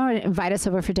 like someone would invite us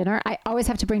over for dinner, I always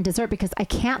have to bring dessert because I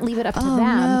can't leave it up to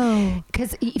them.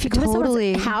 Because if you go to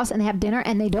someone's house and they have dinner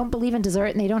and they don't believe in dessert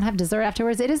and they don't have dessert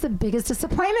afterwards, it is the biggest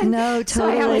disappointment. No, totally.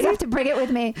 So I always have to bring it with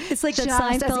me. It's like that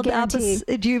Seinfeld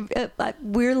episode.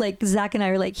 We're like, Zach and I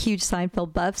are like huge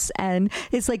Seinfeld buffs, and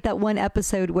it's like that one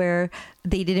episode where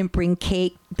they didn't bring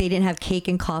cake. They didn't have cake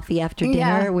and coffee after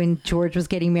dinner when George was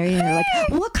getting married. And they're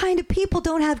like, what kind of people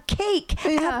don't have cake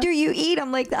after you eat?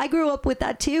 I'm like, I grew up with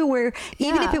that too, where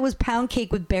even if it was pound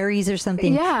cake with berries or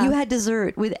something, you had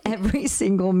dessert with every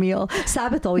single meal.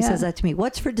 Sabbath always says that to me.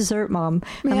 What's for dessert, Mom?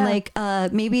 I'm like,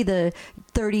 maybe the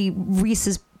 30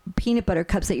 Reese's peanut butter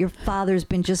cups that your father's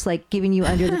been just like giving you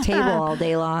under the table all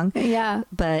day long.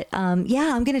 But I'm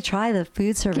gonna try the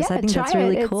food service. I think that's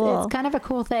really cool. It's kind of a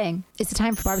cool thing. It's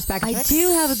time for Barb's Bag of Tricks. I do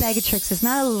have a bag of tricks. It's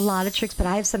not a lot of tricks, but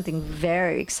I have something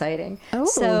very exciting.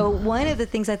 So one of the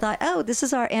things I thought, this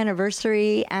is our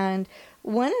anniversary, and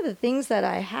one of the things that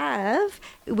I have,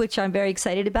 which I'm very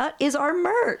excited about, is our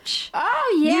merch.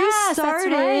 Oh, yes, you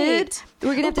started. That's right.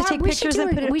 We're going to have to take pictures and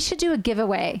put it. We should do a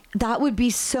giveaway. That would be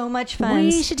so much fun.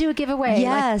 We should do a giveaway.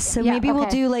 Yes. So maybe we'll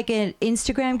do like an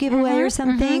Instagram giveaway or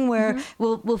something where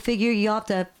we'll figure you have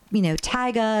to,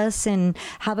 tag us and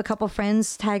have a couple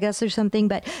friends tag us or something.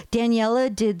 But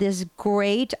Daniela did this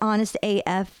great Honest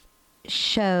AF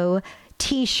show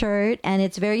T-shirt, and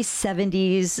it's very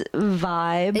 70s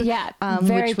vibe.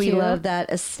 Very which we cute. love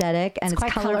that aesthetic, and it's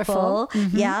colorful.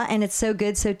 Yeah, and it's so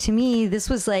good. So to me,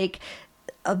 this was like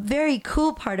a very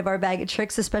cool part of our bag of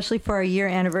tricks, especially for our year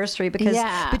anniversary, because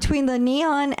between the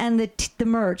neon and the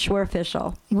merch, we're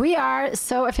official. We are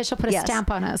so official. Put a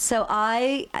stamp on us. So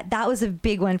that was a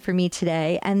big one for me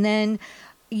today. And then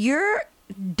your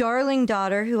darling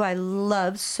daughter, who I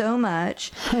love so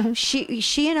much,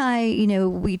 she and I,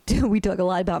 we talk a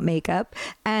lot about makeup,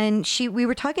 and we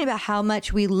were talking about how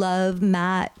much we love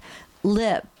matte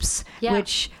lips,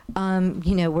 which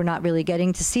we're not really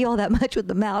getting to see all that much with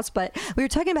the mouse, but we were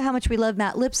talking about how much we love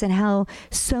matte lips and how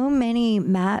so many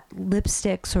matte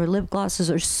lipsticks or lip glosses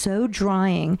are so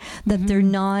drying that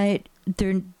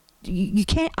you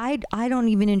can't, I don't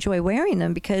even enjoy wearing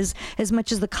them, because as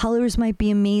much as the colors might be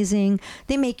amazing,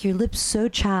 they make your lips so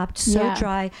chapped, so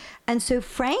dry. And so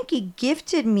Frankie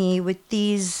gifted me with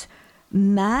these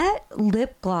matte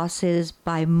lip glosses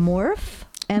by Morphe.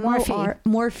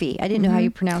 Morphe. I didn't know how you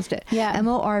pronounced it.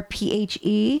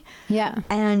 Morphe.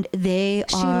 And they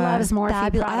She loves Morphe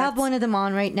fabulous. products. I have one of them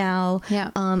on right now.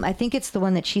 I think it's the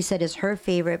one that she said is her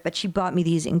favorite, but she bought me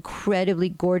these incredibly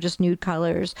gorgeous nude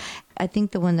colors. I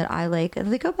think the one that I like,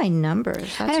 they go by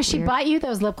numbers. I know she bought you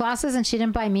those lip glosses and she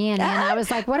didn't buy me any. And I was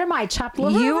like, what am I, chopped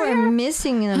liver? You are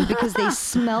missing them because they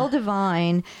smell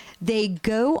divine. They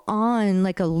go on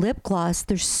like a lip gloss.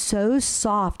 They're so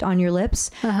soft on your lips,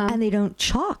 and they don't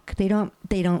chalk. They don't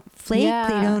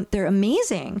flake. They're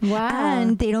amazing. Wow.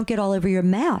 And they don't get all over your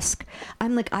mask.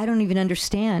 I'm like, I don't even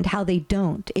understand how they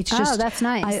don't. It's just, that's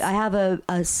nice. I have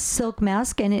a silk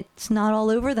mask and it's not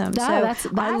all over them. That's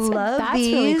I love that's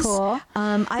these. really cool.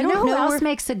 I you don't know who know else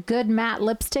makes a good matte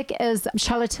lipstick is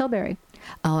Charlotte Tilbury.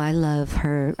 Oh, I love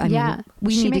her. I Yeah. mean,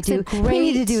 we She need makes to a do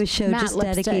great a show matte just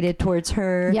lipstick. dedicated towards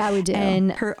her. Yeah, we do.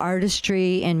 And her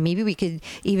artistry, and maybe we could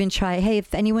even try, hey,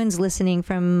 if anyone's listening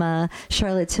from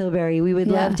Charlotte Tilbury, we would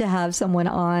love to have someone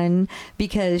on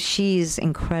because she's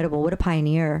incredible. What a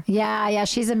pioneer. Yeah,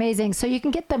 she's amazing. So you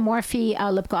can get the Morphe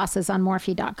lip glosses on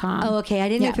Morphe.com. Oh, okay. I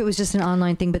didn't know if it was just an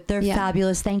online thing, but they're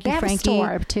fabulous. Thank you, they Frankie. They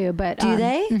have a store too, but do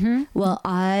they? Mm-hmm. Well,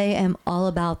 I am all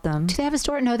about them. Do they have a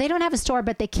store? No, they don't have a store,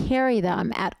 but they carry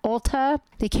them at Ulta.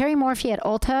 They carry Morphe at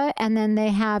Ulta, and then they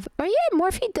have. Oh yeah,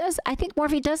 Morphe does. I think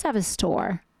Morphe does have a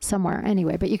store somewhere.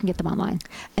 Anyway, but you can get them online.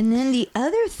 And then the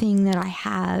other thing that I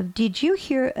have.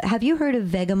 Have you heard of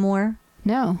Vegamore?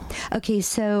 No. Okay,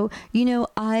 so,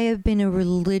 I have been a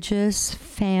religious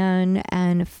fan,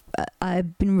 and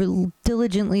I've been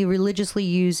religiously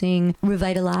using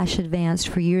Revitalash Advanced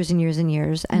for years and years and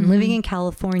years. And living in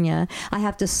California, I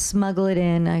have to smuggle it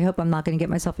in. I hope I'm not going to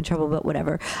get myself in trouble, but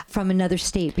whatever. From another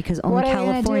state, because only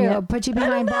California. What are you put you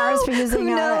behind bars for using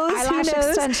eyelash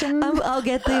extension? I'll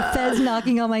get the feds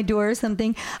knocking on my door or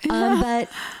something. But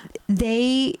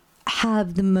they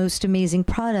have the most amazing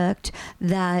product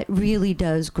that really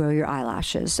does grow your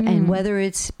eyelashes. And whether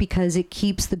it's because it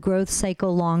keeps the growth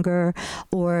cycle longer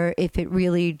or if it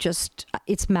really just,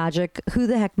 it's magic, who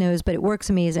the heck knows, but it works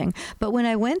amazing. But when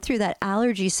I went through that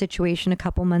allergy situation a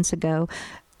couple months ago,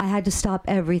 I had to stop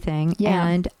everything,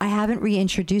 and I haven't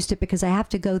reintroduced it because I have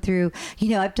to go through, I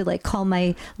have to call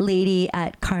my lady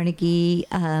at Carnegie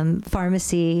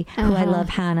Pharmacy, who I love,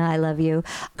 Hannah, I love you,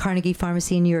 Carnegie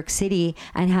Pharmacy in New York City,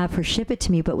 and have her ship it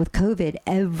to me. But with COVID,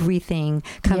 everything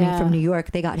coming from New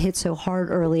York, they got hit so hard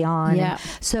early on. Yeah.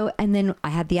 And then I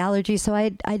had the allergy, so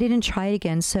I didn't try it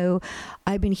again. So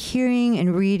I've been hearing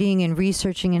and reading and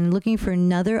researching and looking for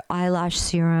another eyelash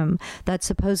serum that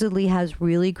supposedly has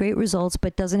really great results,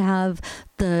 but doesn't have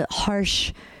the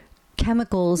harsh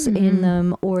chemicals in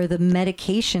them or the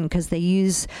medication, because they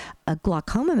use a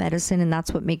glaucoma medicine, and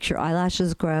that's what makes your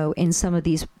eyelashes grow in some of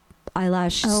these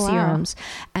eyelash serums.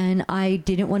 And I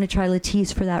didn't want to try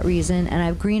Latisse for that reason, and I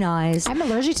have green eyes. I'm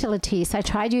allergic to Latisse. I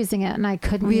tried using it and I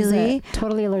couldn't use it.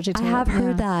 Totally allergic to it. I have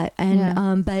heard that.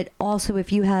 And but also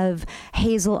if you have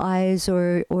hazel eyes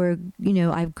or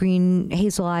I have green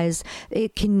hazel eyes,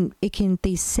 it can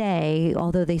they say,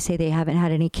 although they say they haven't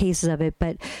had any cases of it,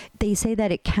 but they say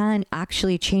that it can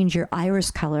actually change your iris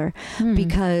color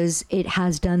because it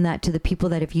has done that to the people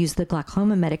that have used the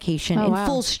glaucoma medication in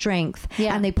full strength,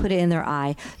 and they put it in their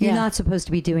eye. You're not supposed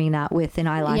to be doing that with an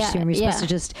eyelash serum. You're supposed to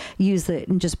just use it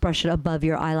and just brush it above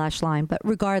your eyelash line. But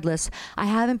regardless, I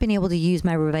haven't been able to use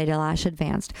my Revitalash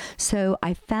Advanced. So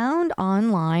I found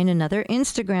online another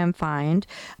Instagram find,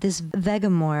 this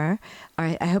Vegamore.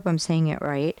 I hope I'm saying it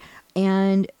right.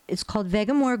 And it's called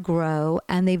Vegamore Grow,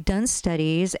 and they've done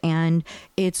studies, and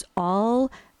it's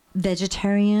all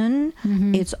vegetarian.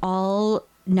 It's all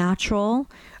natural.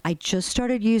 I just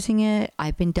started using it.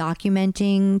 I've been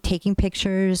documenting, taking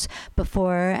pictures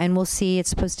before, and we'll see. It's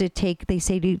supposed to take, they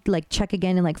say to check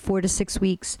again in 4 to 6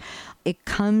 weeks. It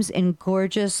comes in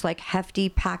gorgeous, hefty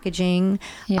packaging.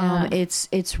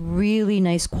 It's really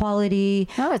nice quality.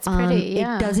 Oh, it's pretty.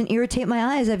 It doesn't irritate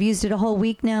my eyes. I've used it a whole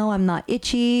week now. I'm not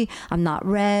itchy. I'm not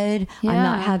red. I'm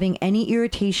not having any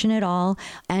irritation at all.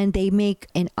 And they make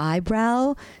an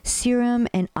eyebrow serum,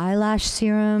 an eyelash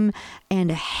serum,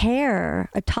 and a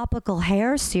topical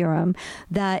hair serum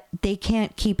that they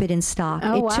can't keep it in stock.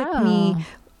 It took me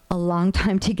a long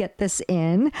time to get this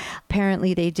in.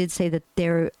 Apparently they did say that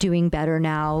they're doing better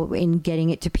now in getting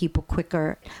it to people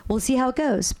quicker. We'll see how it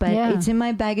goes, but it's in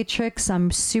my bag of tricks.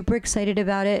 I'm super excited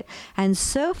about it. And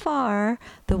so far,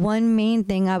 the one main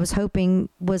thing I was hoping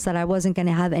was that I wasn't going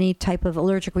to have any type of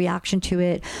allergic reaction to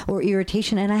it or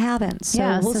irritation, and I haven't.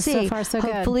 So we'll see. So far, so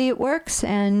hopefully it works.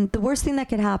 And the worst thing that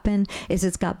could happen is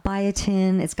it's got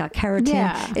biotin, it's got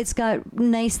keratin, it's got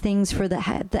nice things for the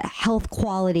health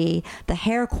quality, the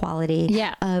hair quality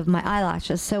of my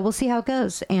eyelashes. So we'll see how it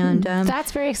goes. And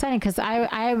that's very exciting, because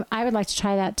I would like to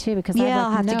try that too, because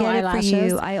I'll have to get eyelashes. It for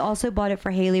you. I also bought it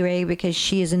for Haley Ray because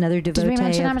she is another devotee. Did we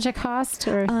mention how much it cost?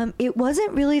 Or? It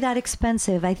wasn't really that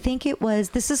expensive. I think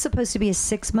this is supposed to be a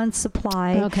 6-month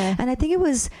supply. Okay. And I think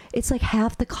it's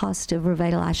half the cost of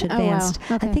Revitalash Advanced. Oh,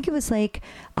 wow. Okay. I think it was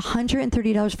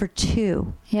 $130 for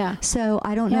 2. Yeah. So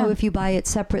I don't know if you buy it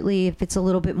separately, if it's a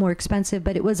little bit more expensive,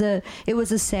 but it was a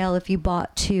sale if you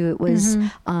bought 2. It was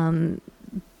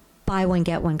buy one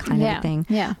get one kind of a thing.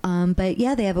 Yeah. But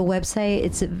they have a website.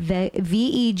 It's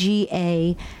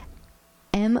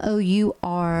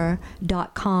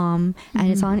VEGAMOUR.com, and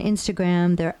it's on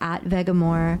Instagram. They're at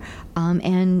Vegamore.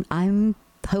 And I'm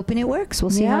hoping it works. We'll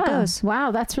see how it goes.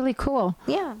 Wow, that's really cool.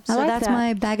 Yeah. So that's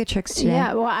my bag of tricks today.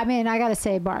 Yeah. Well, I mean, I got to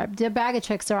say, Barb, the bag of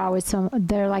tricks are always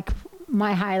they're like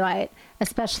my highlight,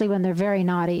 especially when they're very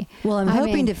naughty. Well, I'm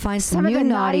hoping to find some new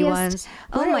naughty ones.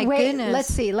 Oh my goodness. Let's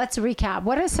see. Let's recap.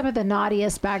 What are some of the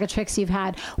naughtiest bag of tricks you've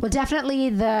had? Well, definitely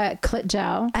the clit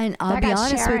gel. And I'll be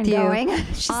honest with you.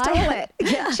 She stole it.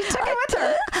 Yeah. She took it with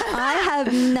her. I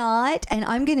have not, and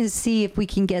I'm going to see if we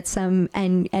can get some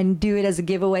and do it as a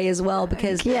giveaway as well,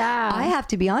 because I have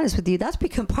to be honest with you, that's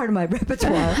become part of my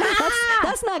repertoire.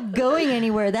 That's not going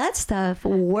anywhere. That stuff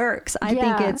works. I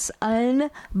think it's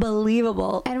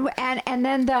unbelievable. And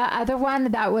then the other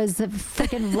one that was a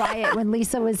freaking riot when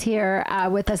Lisa was here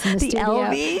with us in the studio.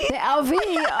 LV? The LV.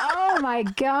 Oh my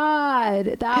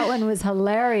God. That one was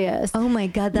hilarious. Oh my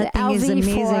God. That thing LV is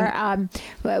amazing.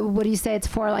 For, what do you say? It's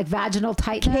for like vaginal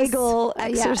tightness. Kegel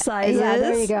exercises. Yeah,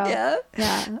 there you go.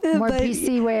 Yeah. More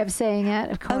PC way of saying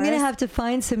it, of course. I'm going to have to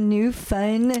find some new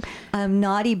fun,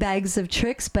 naughty bags of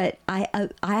tricks, but I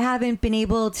haven't been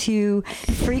able to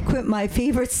frequent my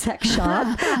favorite sex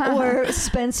shop or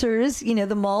Spencer's. You know,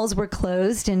 the malls were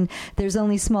closed and there's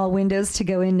only small windows to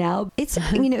go in now. It's,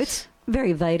 it's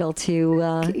very vital to,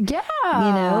 to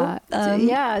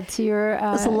your...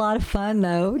 it's a lot of fun,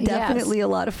 though. Definitely a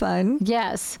lot of fun.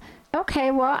 Yes.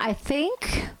 Okay, well, I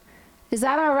think... Is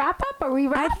that our wrap up? Are we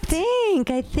wrapped?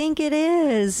 I think it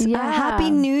is. Yeah. Happy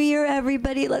New Year,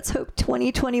 everybody. Let's hope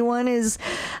 2021 is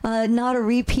not a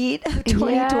repeat of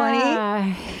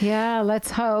 2020. Yeah,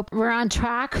 let's hope. We're on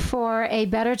track for a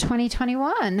better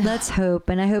 2021. Let's hope.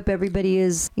 And I hope everybody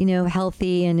is,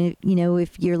 healthy. And,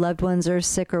 if your loved ones are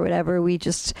sick or whatever, we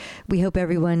hope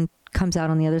everyone comes out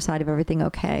on the other side of everything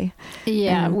okay.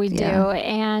 Yeah, we do.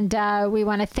 And we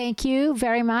want to thank you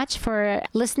very much for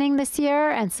listening this year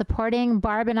and supporting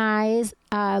Barb and I's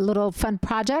little fun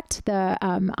project, the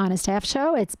Honest AF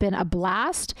Show. It's been a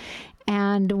blast.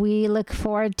 And we look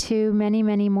forward to many,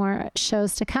 many more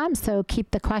shows to come. So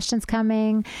keep the questions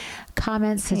coming,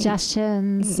 comments,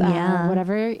 suggestions,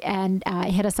 whatever. And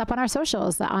hit us up on our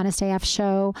socials, the Honest AF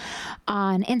Show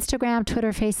on Instagram,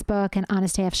 Twitter, Facebook, and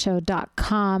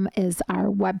honestafshow.com is our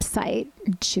website.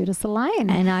 Shoot us a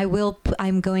line. And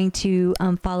I'm going to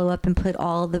follow up and put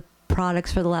all the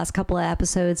products for the last couple of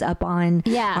episodes up on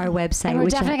our website. And we're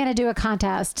definitely going to do a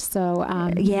contest. So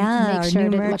make sure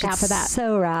to look out for that.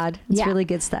 So rad. It's really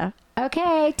good stuff.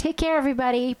 Okay. Take care,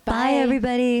 everybody. Bye. Bye,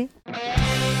 everybody.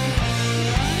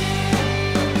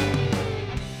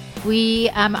 We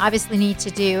obviously need to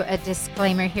do a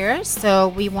disclaimer here. So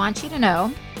we want you to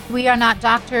know we are not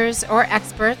doctors or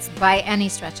experts by any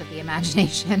stretch of the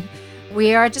imagination.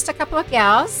 We are just a couple of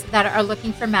gals that are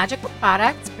looking for magical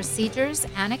products, procedures,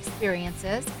 and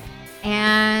experiences.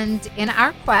 And in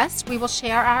our quest, we will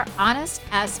share our honest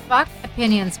as fuck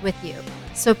opinions with you.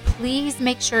 So please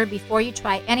make sure before you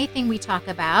try anything we talk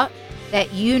about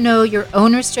that you know your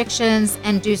own restrictions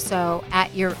and do so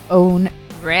at your own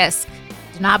risk.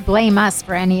 Do not blame us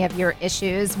for any of your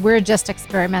issues. We're just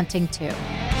experimenting too.